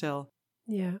around still.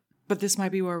 Yeah. But this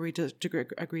might be where we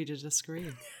agree to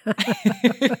disagree.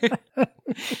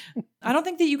 I don't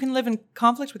think that you can live in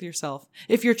conflict with yourself.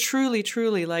 If you're truly,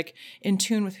 truly in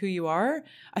tune with who you are,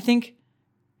 I think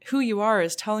who you are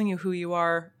is telling you who you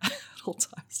are at all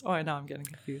times. Oh, I know, I'm getting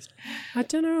confused. I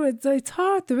don't know. It's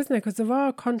hard though, isn't it? Because there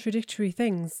are contradictory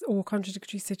things or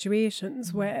contradictory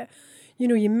situations where,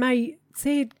 you might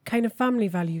say kind of family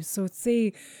values. So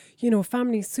say,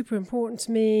 family is super important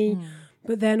to me.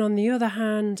 But then on the other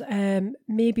hand,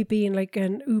 maybe being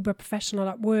an uber professional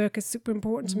at work is super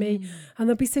important to me. And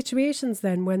there'll be situations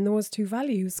then when those two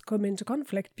values come into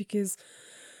conflict because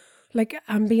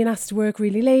I'm being asked to work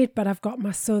really late, but I've got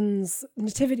my son's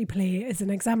nativity play as an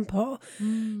example.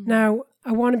 Now,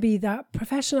 I want to be that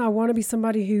professional. I want to be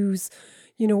somebody who's,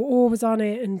 always on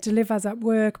it and delivers at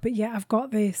work. But yet I've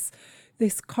got this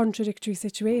contradictory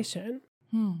situation.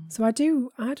 So I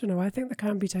don't know. I think there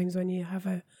can be times when you have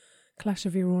a clash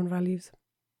of your own values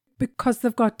because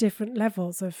they've got different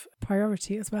levels of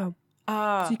priority as well.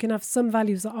 So you can have some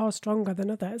values that are stronger than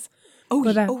others.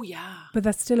 But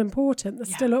they're still important. They're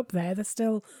still up there.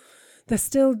 They're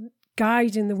still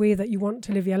guiding the way that you want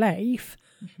to live your life.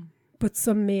 But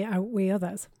some may outweigh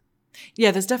others.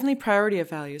 Yeah, there's definitely priority of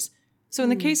values. So in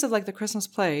the case of the Christmas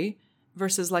play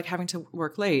versus having to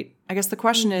work late, I guess the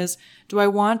question is, do I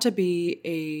want to be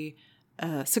a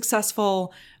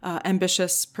successful,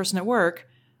 ambitious person at work?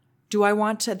 Do I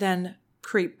want to then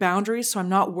create boundaries so I'm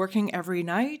not working every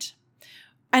night?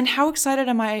 And how excited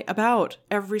am I about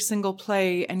every single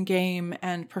play and game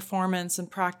and performance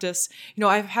and practice?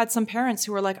 I've had some parents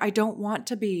who are I don't want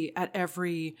to be at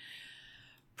every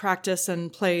practice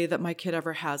and play that my kid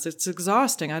ever has. It's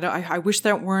exhausting. I wish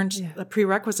that weren't a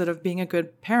prerequisite of being a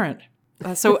good parent.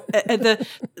 The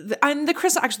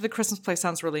Christmas play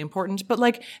sounds really important, but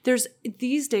there's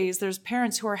these days there's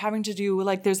parents who are having to do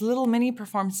there's little mini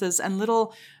performances and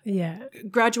little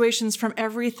graduations from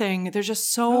everything. There's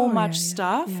just so much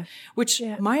stuff, which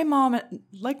my mom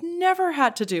never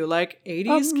had to do.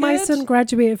 80s my kid. son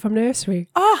graduated from nursery.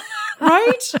 Oh,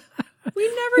 right. We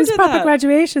never His did proper that.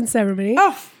 graduation ceremony.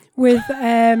 Oh. With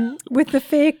the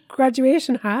fake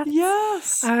graduation hats.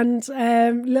 Yes. And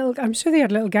I'm sure they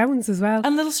had little gowns as well.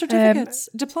 And little certificates,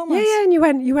 diplomas. Yeah, and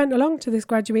you went along to this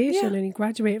graduation and you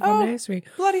graduated from nursery.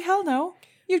 Bloody hell no.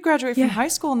 You'd graduate from high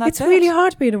school and that's It's really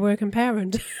hard being a working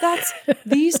parent. That's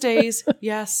these days,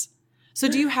 yes. So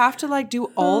do you have to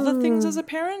do all the things as a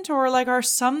parent, or are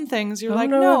some things you're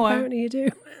no? Apparently you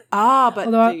do. But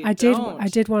although I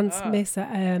did once miss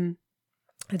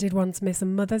a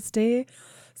Mother's Day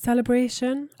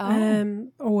celebration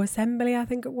or assembly, I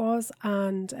think it was,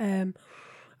 and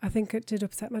I think it did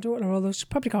upset my daughter, although she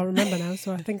probably can't remember now,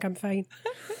 so I think I'm fine.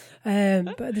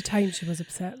 But at the time she was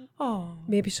upset.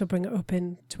 Maybe she'll bring it up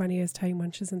in 20 years' time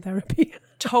when she's in therapy.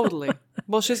 Totally.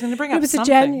 Well, she's going to bring up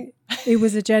something. It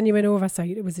was a genuine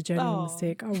oversight. It was a genuine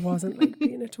mistake. I wasn't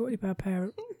being a totally bad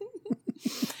parent.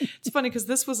 It's funny because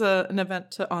this was an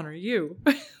event to honor you,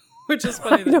 which is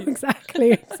funny.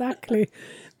 Exactly.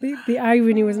 The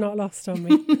irony was not lost on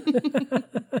me.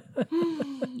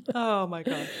 Oh my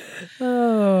gosh.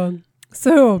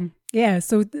 So Yeah,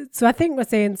 so I think we're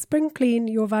saying spring clean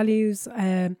your values.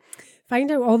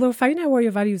 Find out what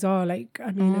your values are. Like,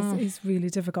 I mean, is really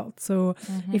difficult. So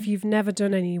if you've never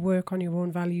done any work on your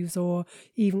own values, or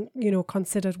even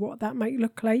considered what that might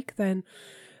look like, then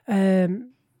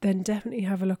definitely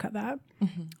have a look at that.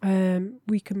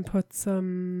 We can put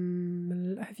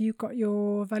some. Have you got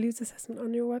your values assessment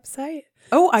on your website?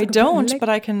 Oh, I don't, but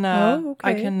I can. okay.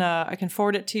 I can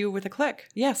forward it to you with a click.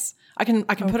 Yes, I can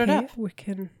put it up. We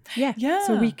can. Yeah.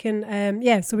 So we can.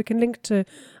 So we can link to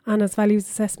Anna's values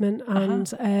assessment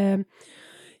and.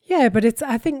 But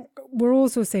I think we're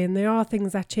also saying there are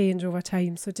things that change over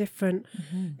time. So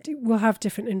we'll have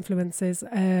different influences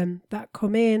that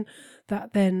come in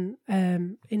that then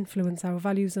influence our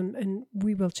values, and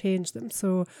we will change them.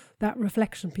 So that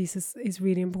reflection piece is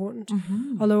really important.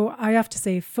 Although I have to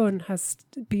say, fun has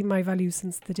been my value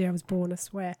since the day I was born, I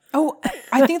swear. Oh,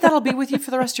 I think that'll be with you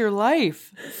for the rest of your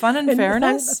life. Fun and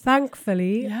fairness.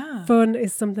 Thankfully, fun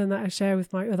is something that I share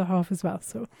with my other half as well.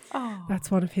 So that's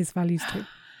one of his values too.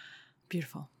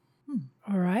 Beautiful.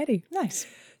 Alrighty. Nice.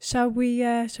 Shall we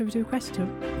do a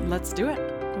question? Let's do it.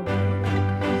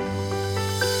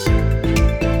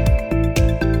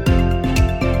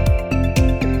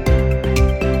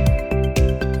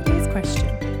 Today's question.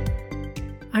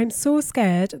 I'm so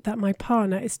scared that my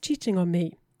partner is cheating on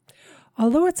me.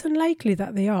 Although it's unlikely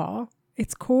that they are,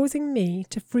 it's causing me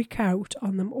to freak out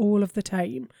on them all of the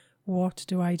time. What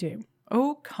do I do?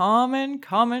 Oh, common.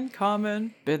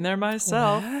 Been there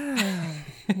myself.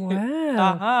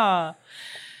 Wow.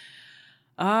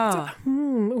 Aha.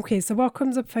 Okay, so what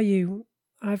comes up for you?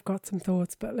 I've got some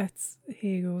thoughts, but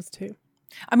here goes too.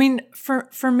 I mean,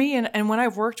 for me, and when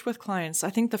I've worked with clients, I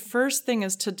think the first thing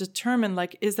is to determine,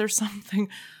 like, is there something,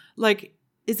 like,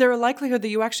 is there a likelihood that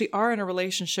you actually are in a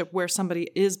relationship where somebody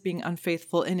is being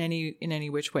unfaithful in any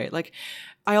which way? Like,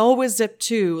 I always zip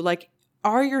to, like,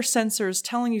 are your sensors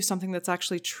telling you something that's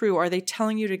actually true? Are they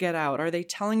telling you to get out? Are they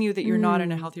telling you that you're not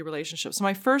in a healthy relationship? So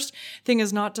my first thing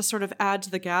is not to sort of add to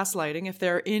the gaslighting if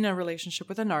they're in a relationship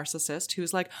with a narcissist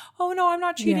who's like, oh no, I'm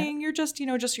not cheating. You're just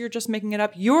making it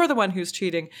up. You're the one who's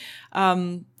cheating.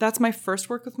 That's my first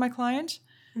work with my client.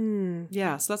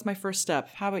 Yeah. So that's my first step.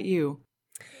 How about you?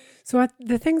 So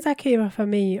the things that came up for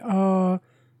me are,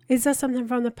 is there something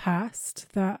from the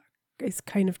past that is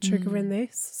kind of triggering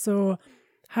this? So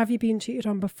have you been cheated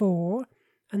on before,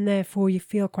 and therefore you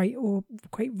feel quite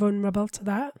vulnerable to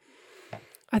that?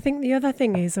 I think the other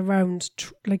thing is around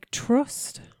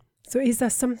trust. So is there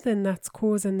something that's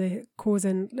causing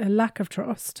a lack of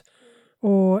trust,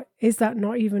 or is that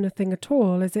not even a thing at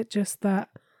all? Is it just that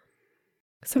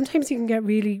sometimes you can get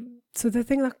really... So the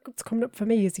thing that's coming up for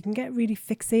me is you can get really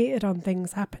fixated on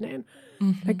things happening.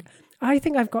 Like, I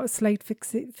think I've got a slight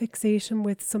fixation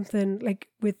with something, like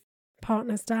with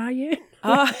partners dying.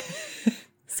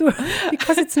 So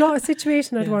because it's not a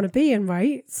situation I'd want to be in,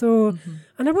 right? So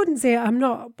and I wouldn't say I'm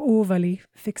not overly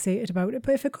fixated about it,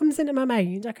 but if it comes into my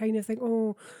mind, I kind of think,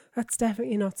 oh, that's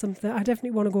definitely not something I definitely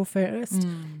want to go first.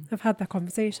 I've had that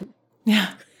conversation.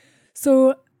 Yeah.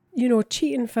 So,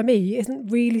 cheating for me isn't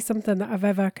really something that I've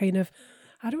ever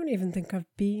I don't even think I've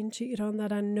been cheated on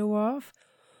that I know of.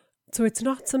 So it's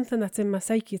not something that's in my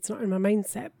psyche, it's not in my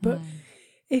mindset, but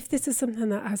if this is something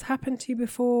that has happened to you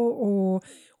before,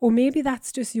 or maybe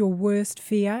that's just your worst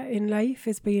fear in life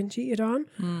is being cheated on,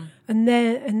 and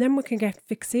then we can get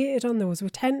fixated on those. We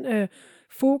tend to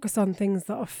focus on things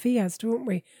that are fears, don't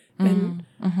we? And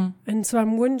so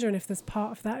I'm wondering if there's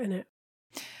part of that in it.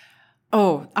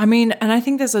 Oh, I mean, and I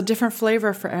think there's a different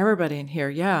flavor for everybody in here.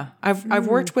 Yeah, I've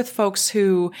worked with folks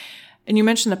who, and you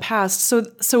mentioned the past.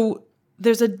 So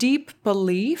there's a deep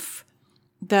belief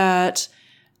that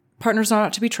partners are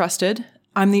not to be trusted.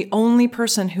 I'm the only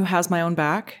person who has my own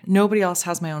back. Nobody else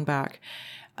has my own back.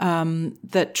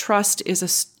 That trust is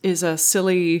a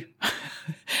silly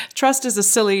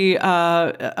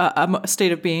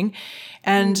state of being,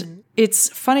 and it's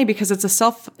funny because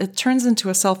it turns into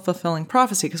a self-fulfilling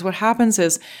prophecy. Because what happens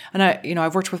is, and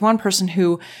I've worked with one person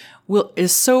who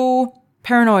is so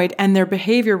paranoid, and their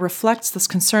behavior reflects this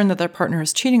concern that their partner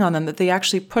is cheating on them, that they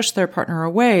actually push their partner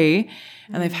away.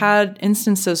 And they've had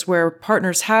instances where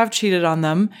partners have cheated on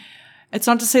them. It's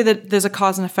not to say that there's a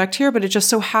cause and effect here, but it just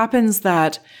so happens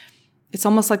that it's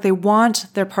almost like they want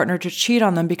their partner to cheat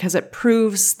on them because it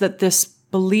proves that this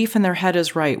belief in their head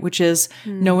is right, which is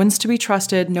no one's to be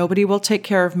trusted. Nobody will take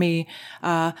care of me.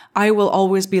 I will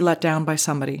always be let down by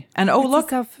somebody. And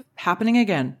look, happening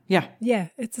again. Yeah. Yeah.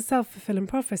 It's a self-fulfilling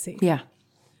prophecy. Yeah.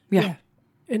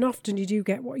 And often you do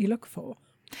get what you look for.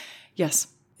 Yes.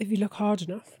 If you look hard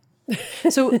enough.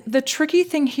 So the tricky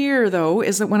thing here, though,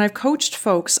 is that when I've coached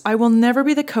folks, I will never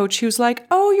be the coach who's like,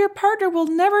 oh, your partner will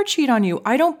never cheat on you.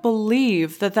 I don't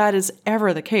believe that that is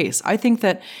ever the case. I think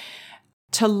that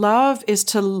to love is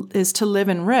to live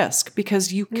in risk,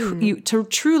 because you to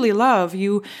truly love,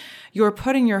 you're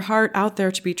putting your heart out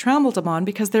there to be trampled upon,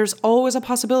 because there's always a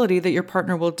possibility that your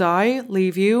partner will die,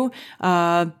 leave you,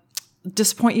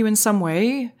 disappoint you in some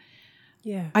way.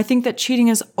 Yeah. I think that cheating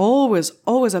is always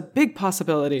a big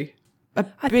possibility.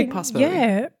 Possibility.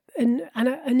 Yeah.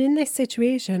 And in this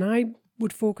situation, I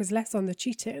would focus less on the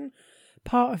cheating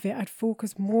part of it. I'd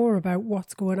focus more about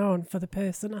what's going on for the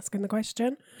person asking the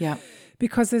question. Yeah.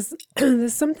 Because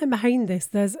there's something behind this.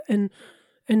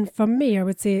 And for me, I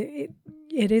would say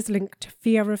it is linked to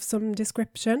fear of some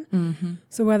description. Mm-hmm.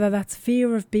 So whether that's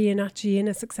fear of being actually in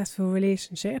a successful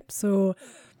relationship. So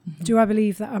do I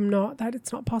believe that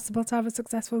it's not possible to have a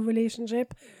successful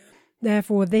relationship?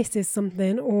 Therefore, this is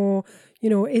something, or,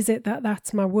 is it that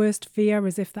that's my worst fear,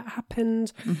 as if that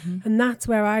happened? Mm-hmm. And that's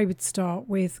where I would start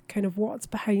with kind of what's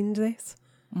behind this.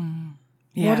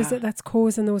 Yeah. What is it that's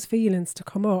causing those feelings to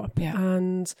come up? Yeah.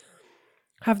 And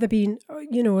have there been,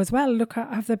 as well,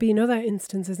 have there been other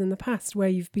instances in the past where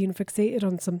you've been fixated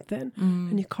on something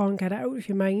and you can't get it out of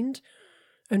your mind?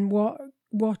 And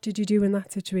what did you do in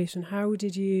that situation? How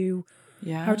did you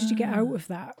get out of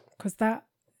that? Because that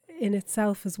in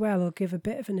itself as well will give a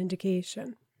bit of an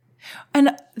indication.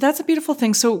 And that's a beautiful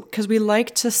thing. So, because we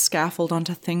like to scaffold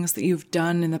onto things that you've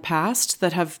done in the past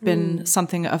that have been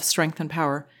something of strength and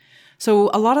power.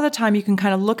 So a lot of the time you can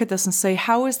kind of look at this and say,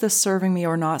 how is this serving me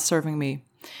or not serving me?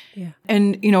 Yeah.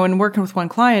 And, in working with one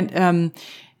client,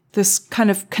 this kind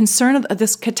of concern of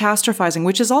this catastrophizing,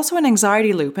 which is also an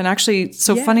anxiety loop. And actually,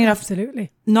 funny enough,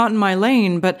 absolutely not in my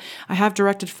lane, but I have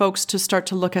directed folks to start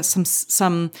to look at some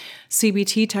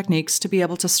CBT techniques to be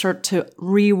able to start to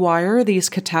rewire these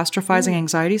catastrophizing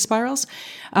anxiety spirals.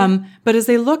 But as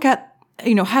they look at,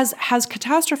 has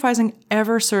catastrophizing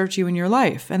ever served you in your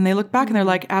life? And they look back and they're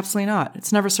like, absolutely not.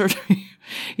 It's never served me.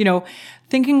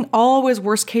 Thinking always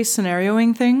worst case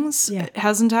scenarioing things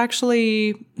hasn't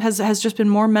actually, has just been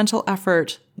more mental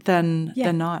effort than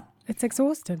not. It's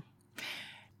exhausting.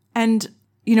 And,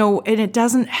 and it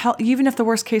doesn't help, even if the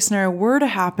worst case scenario were to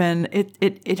happen,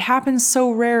 it happens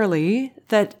so rarely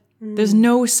that there's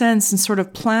no sense in sort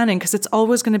of planning, because it's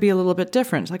always going to be a little bit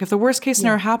different. Like if the worst case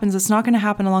scenario happens, it's not going to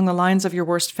happen along the lines of your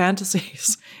worst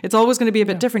fantasies. It's always going to be a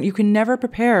bit different. You can never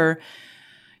prepare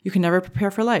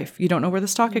for life. You don't know where the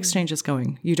stock exchange is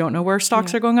going. You don't know where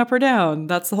stocks are going up or down.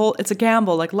 That's it's a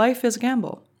gamble. Like life is a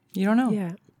gamble. You don't know.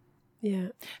 Yeah. Yeah.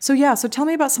 So tell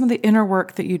me about some of the inner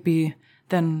work that you'd be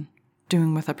then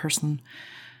doing with a person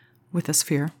with this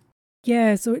fear.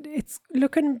 Yeah. So it's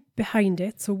looking behind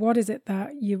it. So what is it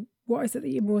that you're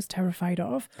most terrified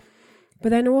of? But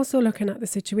then also looking at the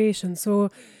situation. So,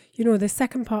 the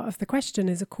second part of the question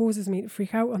is, it causes me to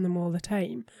freak out on them all the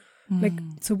time. Like,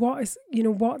 so what's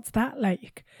that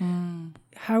like?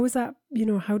 How is that,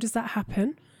 how does that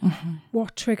happen? Mm-hmm.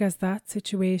 What triggers that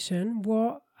situation?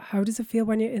 How does it feel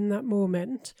when you're in that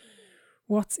moment?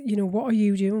 What are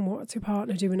you doing? What's your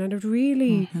partner doing? And I'd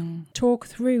really talk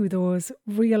through those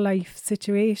real life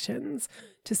situations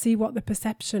to see what the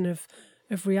perception of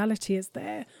reality is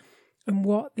there and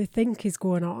what they think is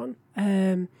going on.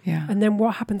 And then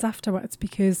what happens afterwards,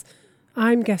 because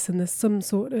I'm guessing there's some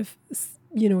sort of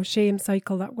shame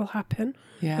cycle that will happen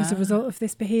as a result of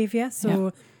this behaviour.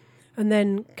 So, and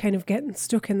then kind of getting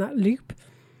stuck in that loop,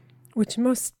 which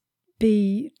must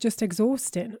be just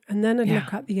exhausting. And then I'd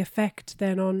look at the effect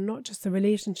then on not just the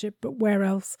relationship, but where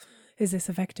else is this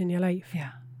affecting your life?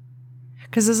 Yeah.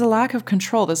 Because there's a lack of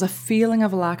control. There's a feeling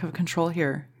of a lack of control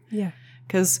here. Yeah.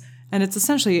 And it's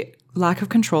essentially lack of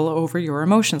control over your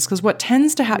emotions. Because what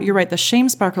tends to happen, you're right, the shame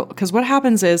sparkle, because what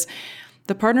happens is,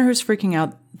 the partner who's freaking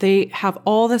out, they have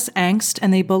all this angst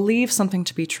and they believe something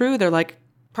to be true. They're like,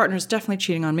 partner's definitely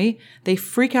cheating on me. They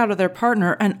freak out of their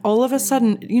partner. And all of a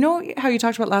sudden, how you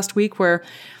talked about last week, where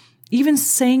even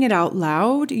saying it out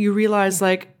loud, you realize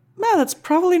like, man, that's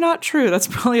probably not true. That's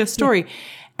probably a story. Yeah.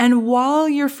 And while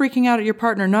you're freaking out at your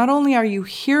partner, not only are you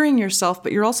hearing yourself,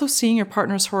 but you're also seeing your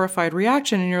partner's horrified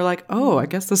reaction. And you're like, oh, I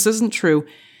guess this isn't true.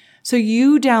 So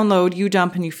you download, you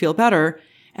dump, and you feel better.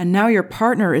 And now your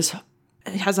partner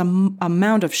has a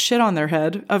mound of shit on their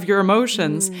head of your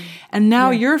emotions. And now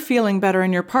you're feeling better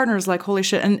and your partner's like, holy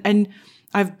shit. And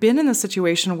I've been in a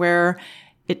situation where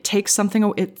it takes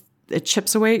something, it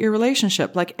chips away at your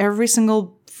relationship. Like every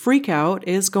single freak out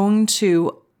is going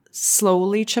to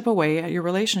slowly chip away at your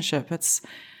relationship.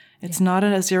 It's not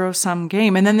a zero-sum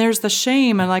game. And then there's the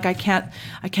shame and like, I can't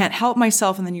help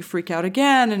myself. And then you freak out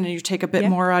again and then you take a bit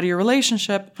more out of your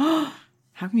relationship.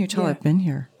 How can you tell I've been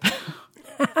here?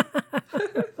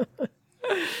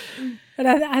 And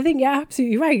I think you're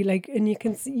absolutely right. Like, and you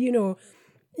can see, you know,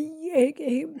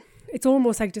 it's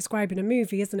almost like describing a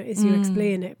movie, isn't it? As you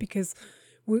explain it, because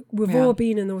we've all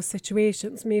been in those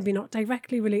situations, maybe not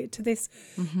directly related to this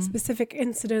specific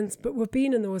incident, but we've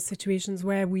been in those situations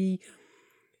where we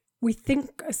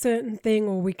think a certain thing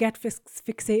or we get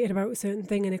fixated about a certain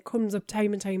thing and it comes up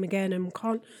time and time again and we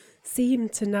can't seem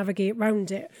to navigate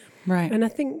around it. Right. And I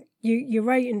think you're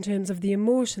right in terms of the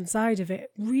emotion side of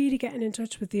it, really getting in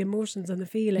touch with the emotions and the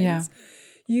feelings. Yeah.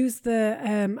 Use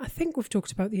the, I think we've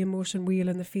talked about the emotion wheel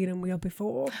and the feeling wheel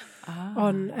before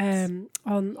on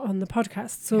the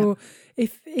podcast. So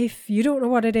if you don't know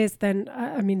what it is, then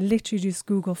I mean, literally just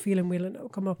Google feeling wheel and it'll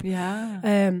come up. Yeah.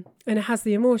 And it has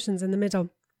the emotions in the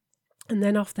middle. And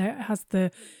then off there it has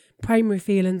the primary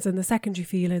feelings and the secondary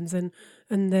feelings and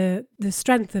the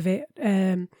strength of it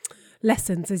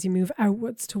lessens as you move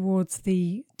outwards towards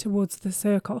the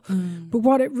circle. But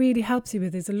what it really helps you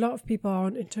with is a lot of people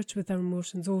aren't in touch with their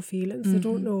emotions or feelings. They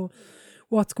don't know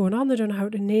what's going on. They don't know how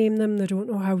to name them. They don't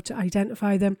know how to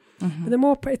identify them. But the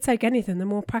more, it's like anything, the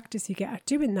more practice you get at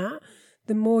doing that,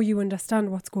 the more you understand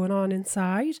what's going on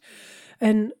inside.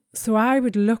 And so I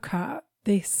would look at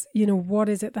this, you know, what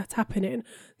is it that's happening,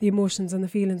 the emotions and the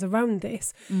feelings around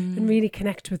this, and really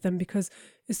connect with them, because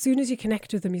as soon as you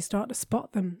connect with them, you start to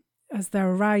spot them as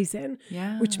they're arising,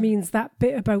 which means that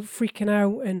bit about freaking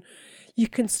out, and you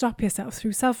can stop yourself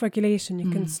through self-regulation.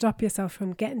 You can stop yourself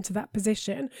from getting to that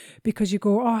position because you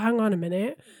go, oh, hang on a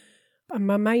minute, and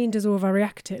my mind is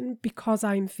overreacting because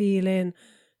I'm feeling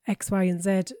X, Y, and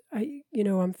Z.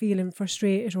 I'm feeling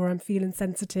frustrated, or I'm feeling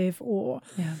sensitive, or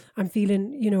I'm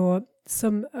feeling, you know,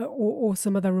 some or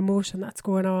some other emotion that's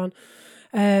going on.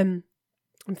 I'm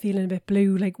feeling a bit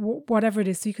blue, like whatever it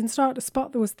is. So you can start to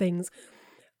spot those things.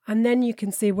 And then you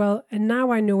can say, well, and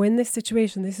now I know in this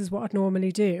situation, this is what I'd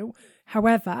normally do.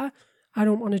 However, I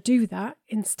don't want to do that.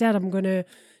 Instead, I'm going to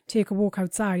take a walk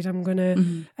outside. I'm going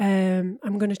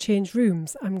to change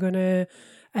rooms. I'm going to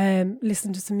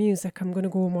listen to some music. I'm going to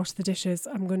go and wash the dishes.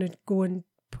 I'm going to go and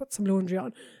put some laundry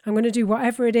on. I'm going to do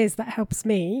whatever it is that helps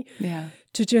me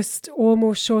to just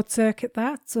almost short circuit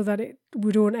that, so that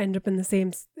we don't end up in the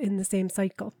same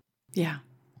cycle. Yeah.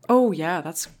 Oh yeah.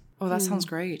 That sounds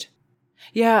great.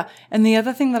 Yeah. And the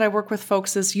other thing that I work with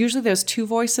folks is usually there's two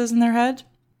voices in their head.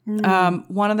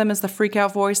 One of them is the freak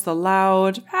out voice, the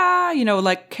loud,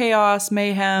 like chaos,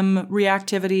 mayhem,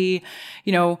 reactivity,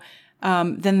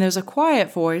 then there's a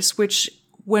quiet voice, which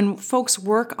when folks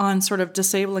work on sort of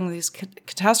disabling these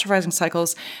catastrophizing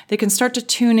cycles, they can start to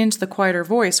tune into the quieter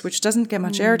voice, which doesn't get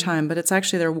much airtime, but it's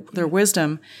actually their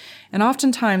wisdom. And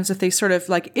oftentimes if they sort of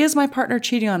like, is my partner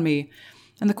cheating on me?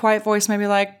 And the quiet voice may be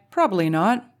like, probably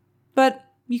not. But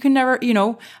you can never,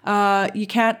 you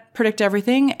can't predict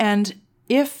everything. And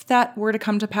if that were to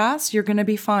come to pass, you're going to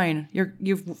be fine.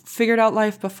 You've figured out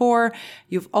life before.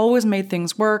 You've always made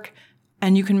things work,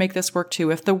 and you can make this work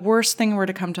too. If the worst thing were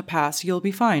to come to pass, you'll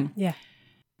be fine. Yeah.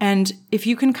 And if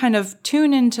you can kind of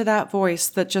tune into that voice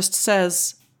that just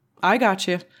says, I got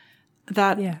you,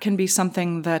 that can be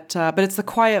something that, but it's the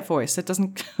quiet voice. It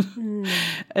doesn't,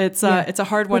 it's a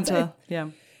hard one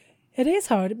It is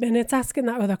hard, and it's asking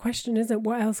that other question, isn't it?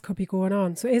 What else could be going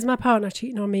on? So is my partner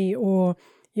cheating on me? Or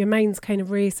your mind's kind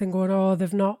of racing, going, oh, they're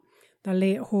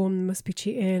late at home, they must be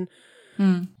cheating.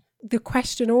 The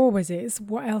question always is,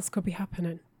 what else could be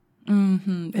happening?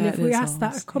 And if we ask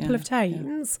that a couple of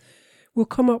times, we'll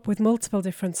come up with multiple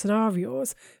different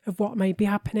scenarios of what might be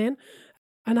happening.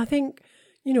 And I think,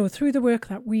 through the work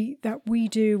that we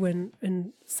do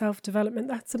and self-development,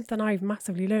 that's something I've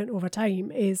massively learned over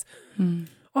time is...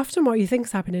 Often what you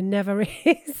think's happening never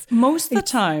is. Most of the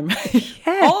time.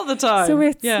 All the time. So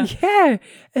it's,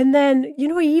 And then,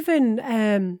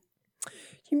 even,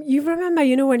 you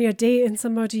remember, when you're dating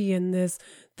somebody and there's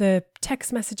the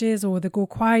text messages or they go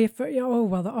quiet for, oh,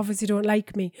 well, they obviously don't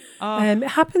like me. It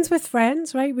happens with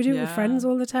friends, right? We do it with friends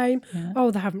all the time. Yeah.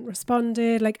 Oh, they haven't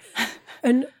responded.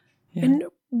 And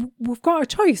we've got a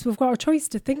choice. We've got a choice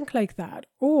to think like that.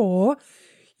 Or...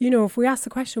 if we ask the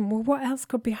question, well, what else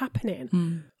could be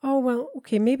happening? Oh, well,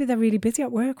 okay, maybe they're really busy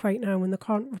at work right now and they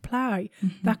can't reply.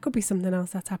 That could be something else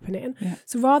that's happening. Yeah.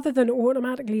 So rather than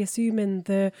automatically assuming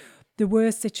the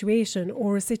worst situation,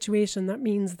 or a situation that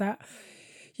means that,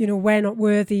 we're not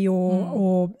worthy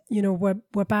or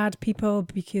we're bad people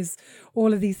because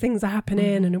all of these things are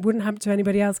happening and it wouldn't happen to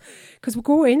anybody else. Because we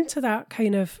go into that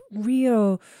kind of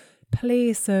real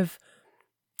place of,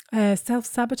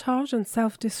 self-sabotage and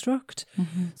self-destruct.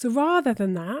 So rather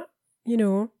than that,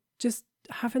 just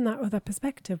having that other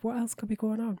perspective, what else could be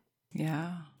going on?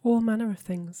 Yeah. All manner of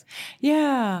things.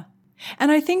 Yeah.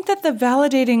 And I think that the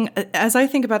validating, as I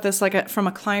think about this, like from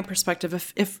a client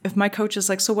perspective, if my coach is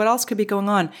like, so what else could be going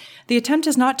on? The attempt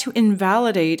is not to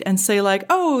invalidate and say like,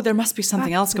 oh, there must be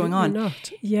something else going on.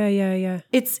 Not. Yeah.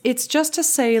 It's just to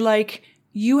say like,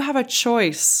 you have a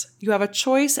choice. You have a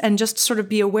choice, and just sort of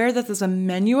be aware that there's a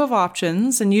menu of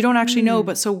options and you don't actually know,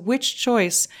 but so which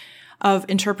choice of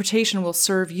interpretation will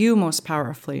serve you most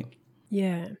powerfully?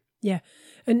 Yeah.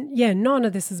 And none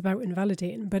of this is about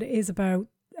invalidating, but it is about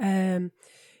in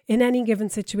any given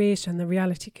situation, the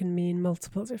reality can mean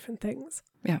multiple different things.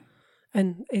 Yeah.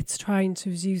 And it's trying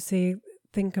to, as you say,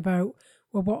 think about,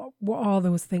 well, what are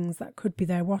those things that could be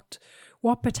there?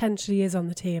 What potentially is on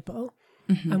the table,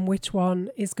 and which one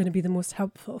is going to be the most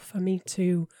helpful for me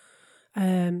to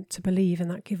believe in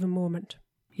that given moment?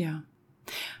 Yeah.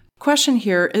 Question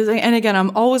here is, and again,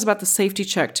 I'm always about the safety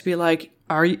check to be like,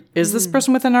 is this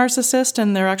person with a narcissist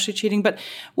and they're actually cheating? But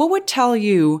what would tell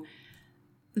you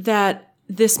that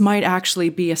this might actually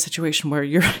be a situation where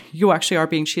you actually are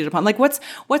being cheated upon? Like, what's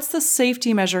the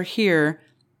safety measure here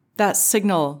that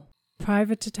signal?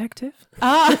 Private detective.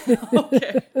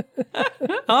 Okay.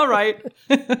 All right.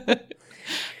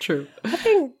 True. I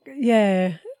think,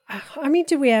 yeah. I mean,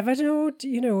 do we ever know?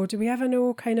 Do we ever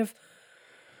know kind of?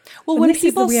 Well, when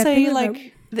people say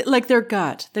like their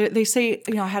gut, they say,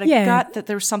 I had a gut that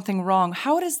there's something wrong.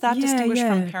 How does that distinguish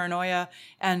from paranoia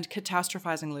and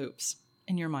catastrophizing loops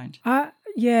in your mind?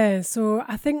 So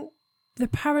I think the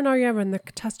paranoia and the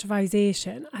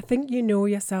catastrophization, I think you know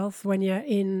yourself when you're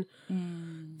in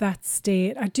that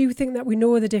state. I do think that we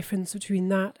know the difference between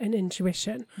that and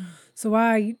intuition. So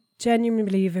I genuinely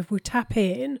believe if we tap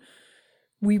in,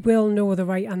 we will know the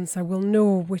right answer. We'll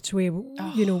know which way,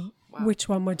 which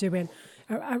one we're doing.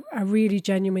 I really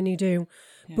genuinely do.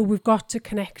 Yeah. But we've got to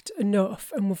connect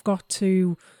enough, and we've got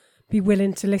to be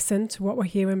willing to listen to what we're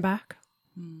hearing back,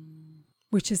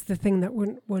 which is the thing that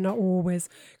we're not always.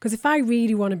 Because if I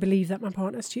really want to believe that my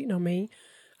partner's cheating on me,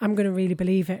 I'm going to really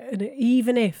believe it. And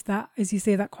even if that, as you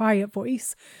say, that quiet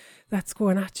voice that's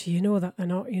going at you, that they're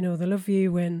not, they love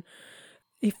you. And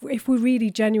if we really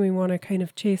genuinely want to kind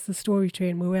of chase the story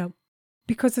train, we will.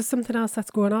 Because there's something else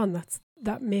that's going on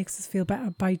that makes us feel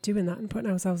better by doing that and putting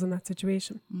ourselves in that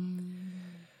situation.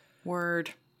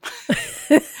 Word.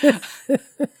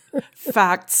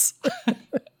 Facts.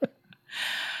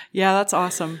 Yeah, that's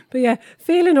awesome. But yeah,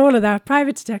 feeling all of that,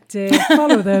 private detective,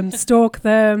 follow them, stalk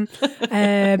them,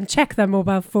 check their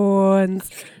mobile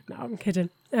phones. No, I'm kidding.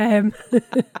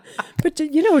 But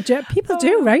people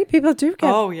do, right? People do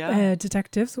get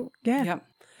detectives. Yeah. Yep.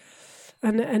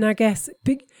 And I guess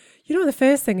the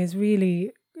first thing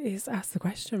is ask the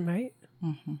question, right?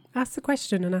 Ask the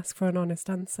question and ask for an honest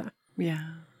answer.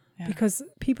 Yeah. Because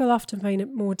people often find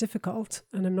it more difficult,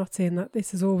 and I'm not saying that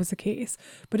this is always the case,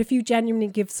 but if you genuinely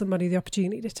give somebody the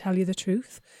opportunity to tell you the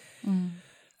truth,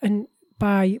 and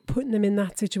by putting them in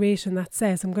that situation that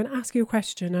says, I'm going to ask you a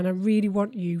question and I really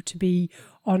want you to be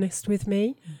honest with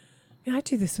me. I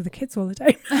do this with the kids all the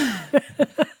time.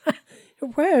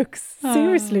 It works.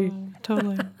 Seriously.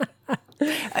 Totally.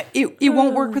 It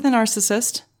won't work with a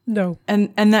narcissist. No.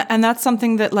 And that's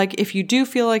something that, like, if you do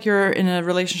feel like you're in a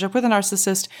relationship with a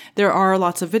narcissist, there are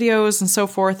lots of videos and so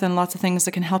forth and lots of things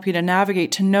that can help you to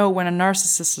navigate to know when a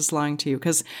narcissist is lying to you,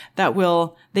 because they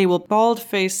will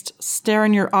bald-faced stare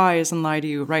in your eyes and lie to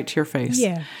you right to your face.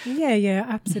 Yeah,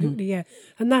 absolutely, yeah.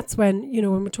 And that's when,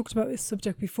 when we talked about this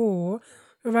subject before,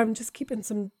 around just keeping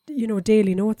some,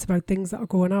 daily notes about things that are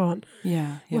going on.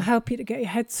 Yeah. Will help you to get your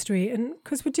head straight. And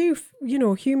because we do,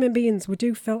 human beings, we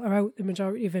do filter out the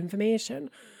majority of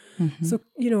information. So,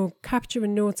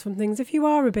 capturing notes from things. If you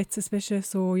are a bit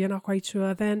suspicious or you're not quite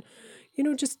sure, then,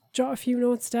 just jot a few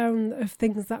notes down of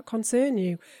things that concern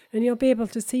you. And you'll be able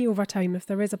to see over time if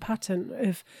there is a pattern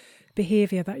of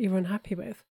behaviour that you're unhappy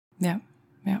with. Yeah,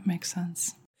 makes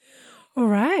sense. All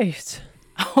right.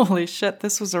 Holy shit,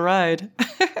 this was a ride.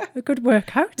 A good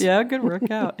workout. Yeah, good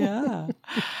workout. Yeah.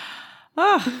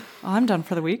 I'm done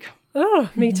for the week. Oh,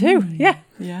 me too. Yeah.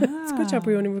 Yeah. It's a good job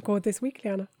we only record this week,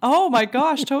 Liana. Oh my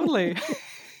gosh, totally.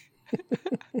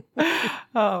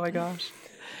 Oh my gosh.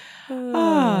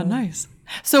 Nice.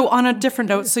 So on a different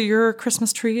note, so your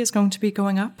Christmas tree is going to be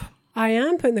going up? I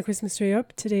am putting the Christmas tree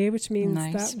up today, which means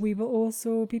that we will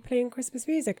also be playing Christmas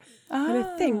music. And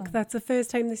I think that's the first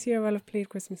time this year I'll have played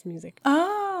Christmas music.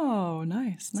 Oh,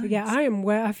 nice. So yeah,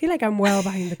 I feel like I'm well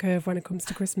behind the curve when it comes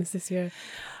to Christmas this year.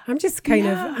 I'm just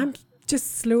I'm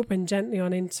just sloping gently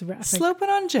on into it. Sloping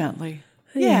on gently.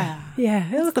 Yeah. Yeah,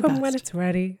 it'll the come when best. it's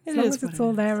ready. As It long is as when it's it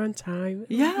all is. there on time.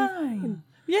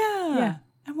 Yeah.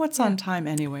 And what's on time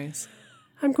anyways?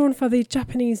 I'm going for the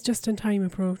Japanese just-in-time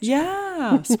approach.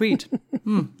 Yeah. Sweet.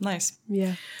 Nice.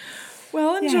 Yeah.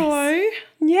 Well, enjoy.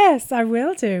 Yes, I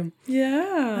will do.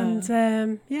 Yeah.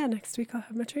 And next week I'll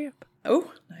have my tree up.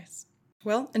 Oh, nice.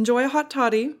 Well, enjoy a hot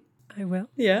toddy. I will.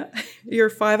 Yeah. You're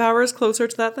 5 hours closer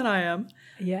to that than I am.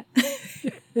 Yeah.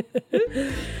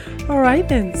 All right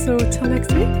then. So till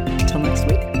next week. Till next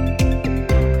week.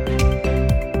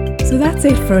 So that's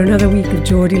it for another week of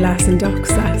Geordie Lass and Doc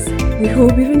Sass. We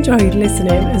hope you've enjoyed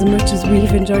listening as much as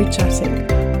we've enjoyed chatting.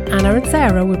 Anna and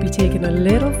Sarah will be taking a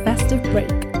little festive break.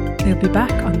 They'll be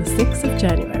back on the 6th of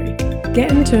January.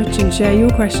 Get in touch and share your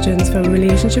questions for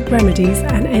relationship remedies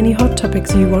and any hot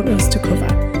topics you want us to cover.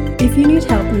 If you need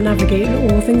help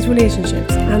navigating all things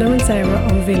relationships, Anna and Sarah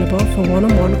are available for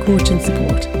one-on-one coaching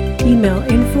support. Email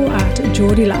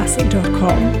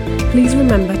info@geordielass.com. Please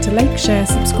remember to like, share,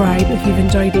 subscribe if you've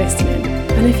enjoyed listening.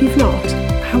 And if you've not,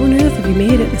 how on earth have you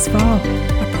made it this far?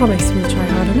 I promise we'll try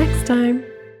harder next time.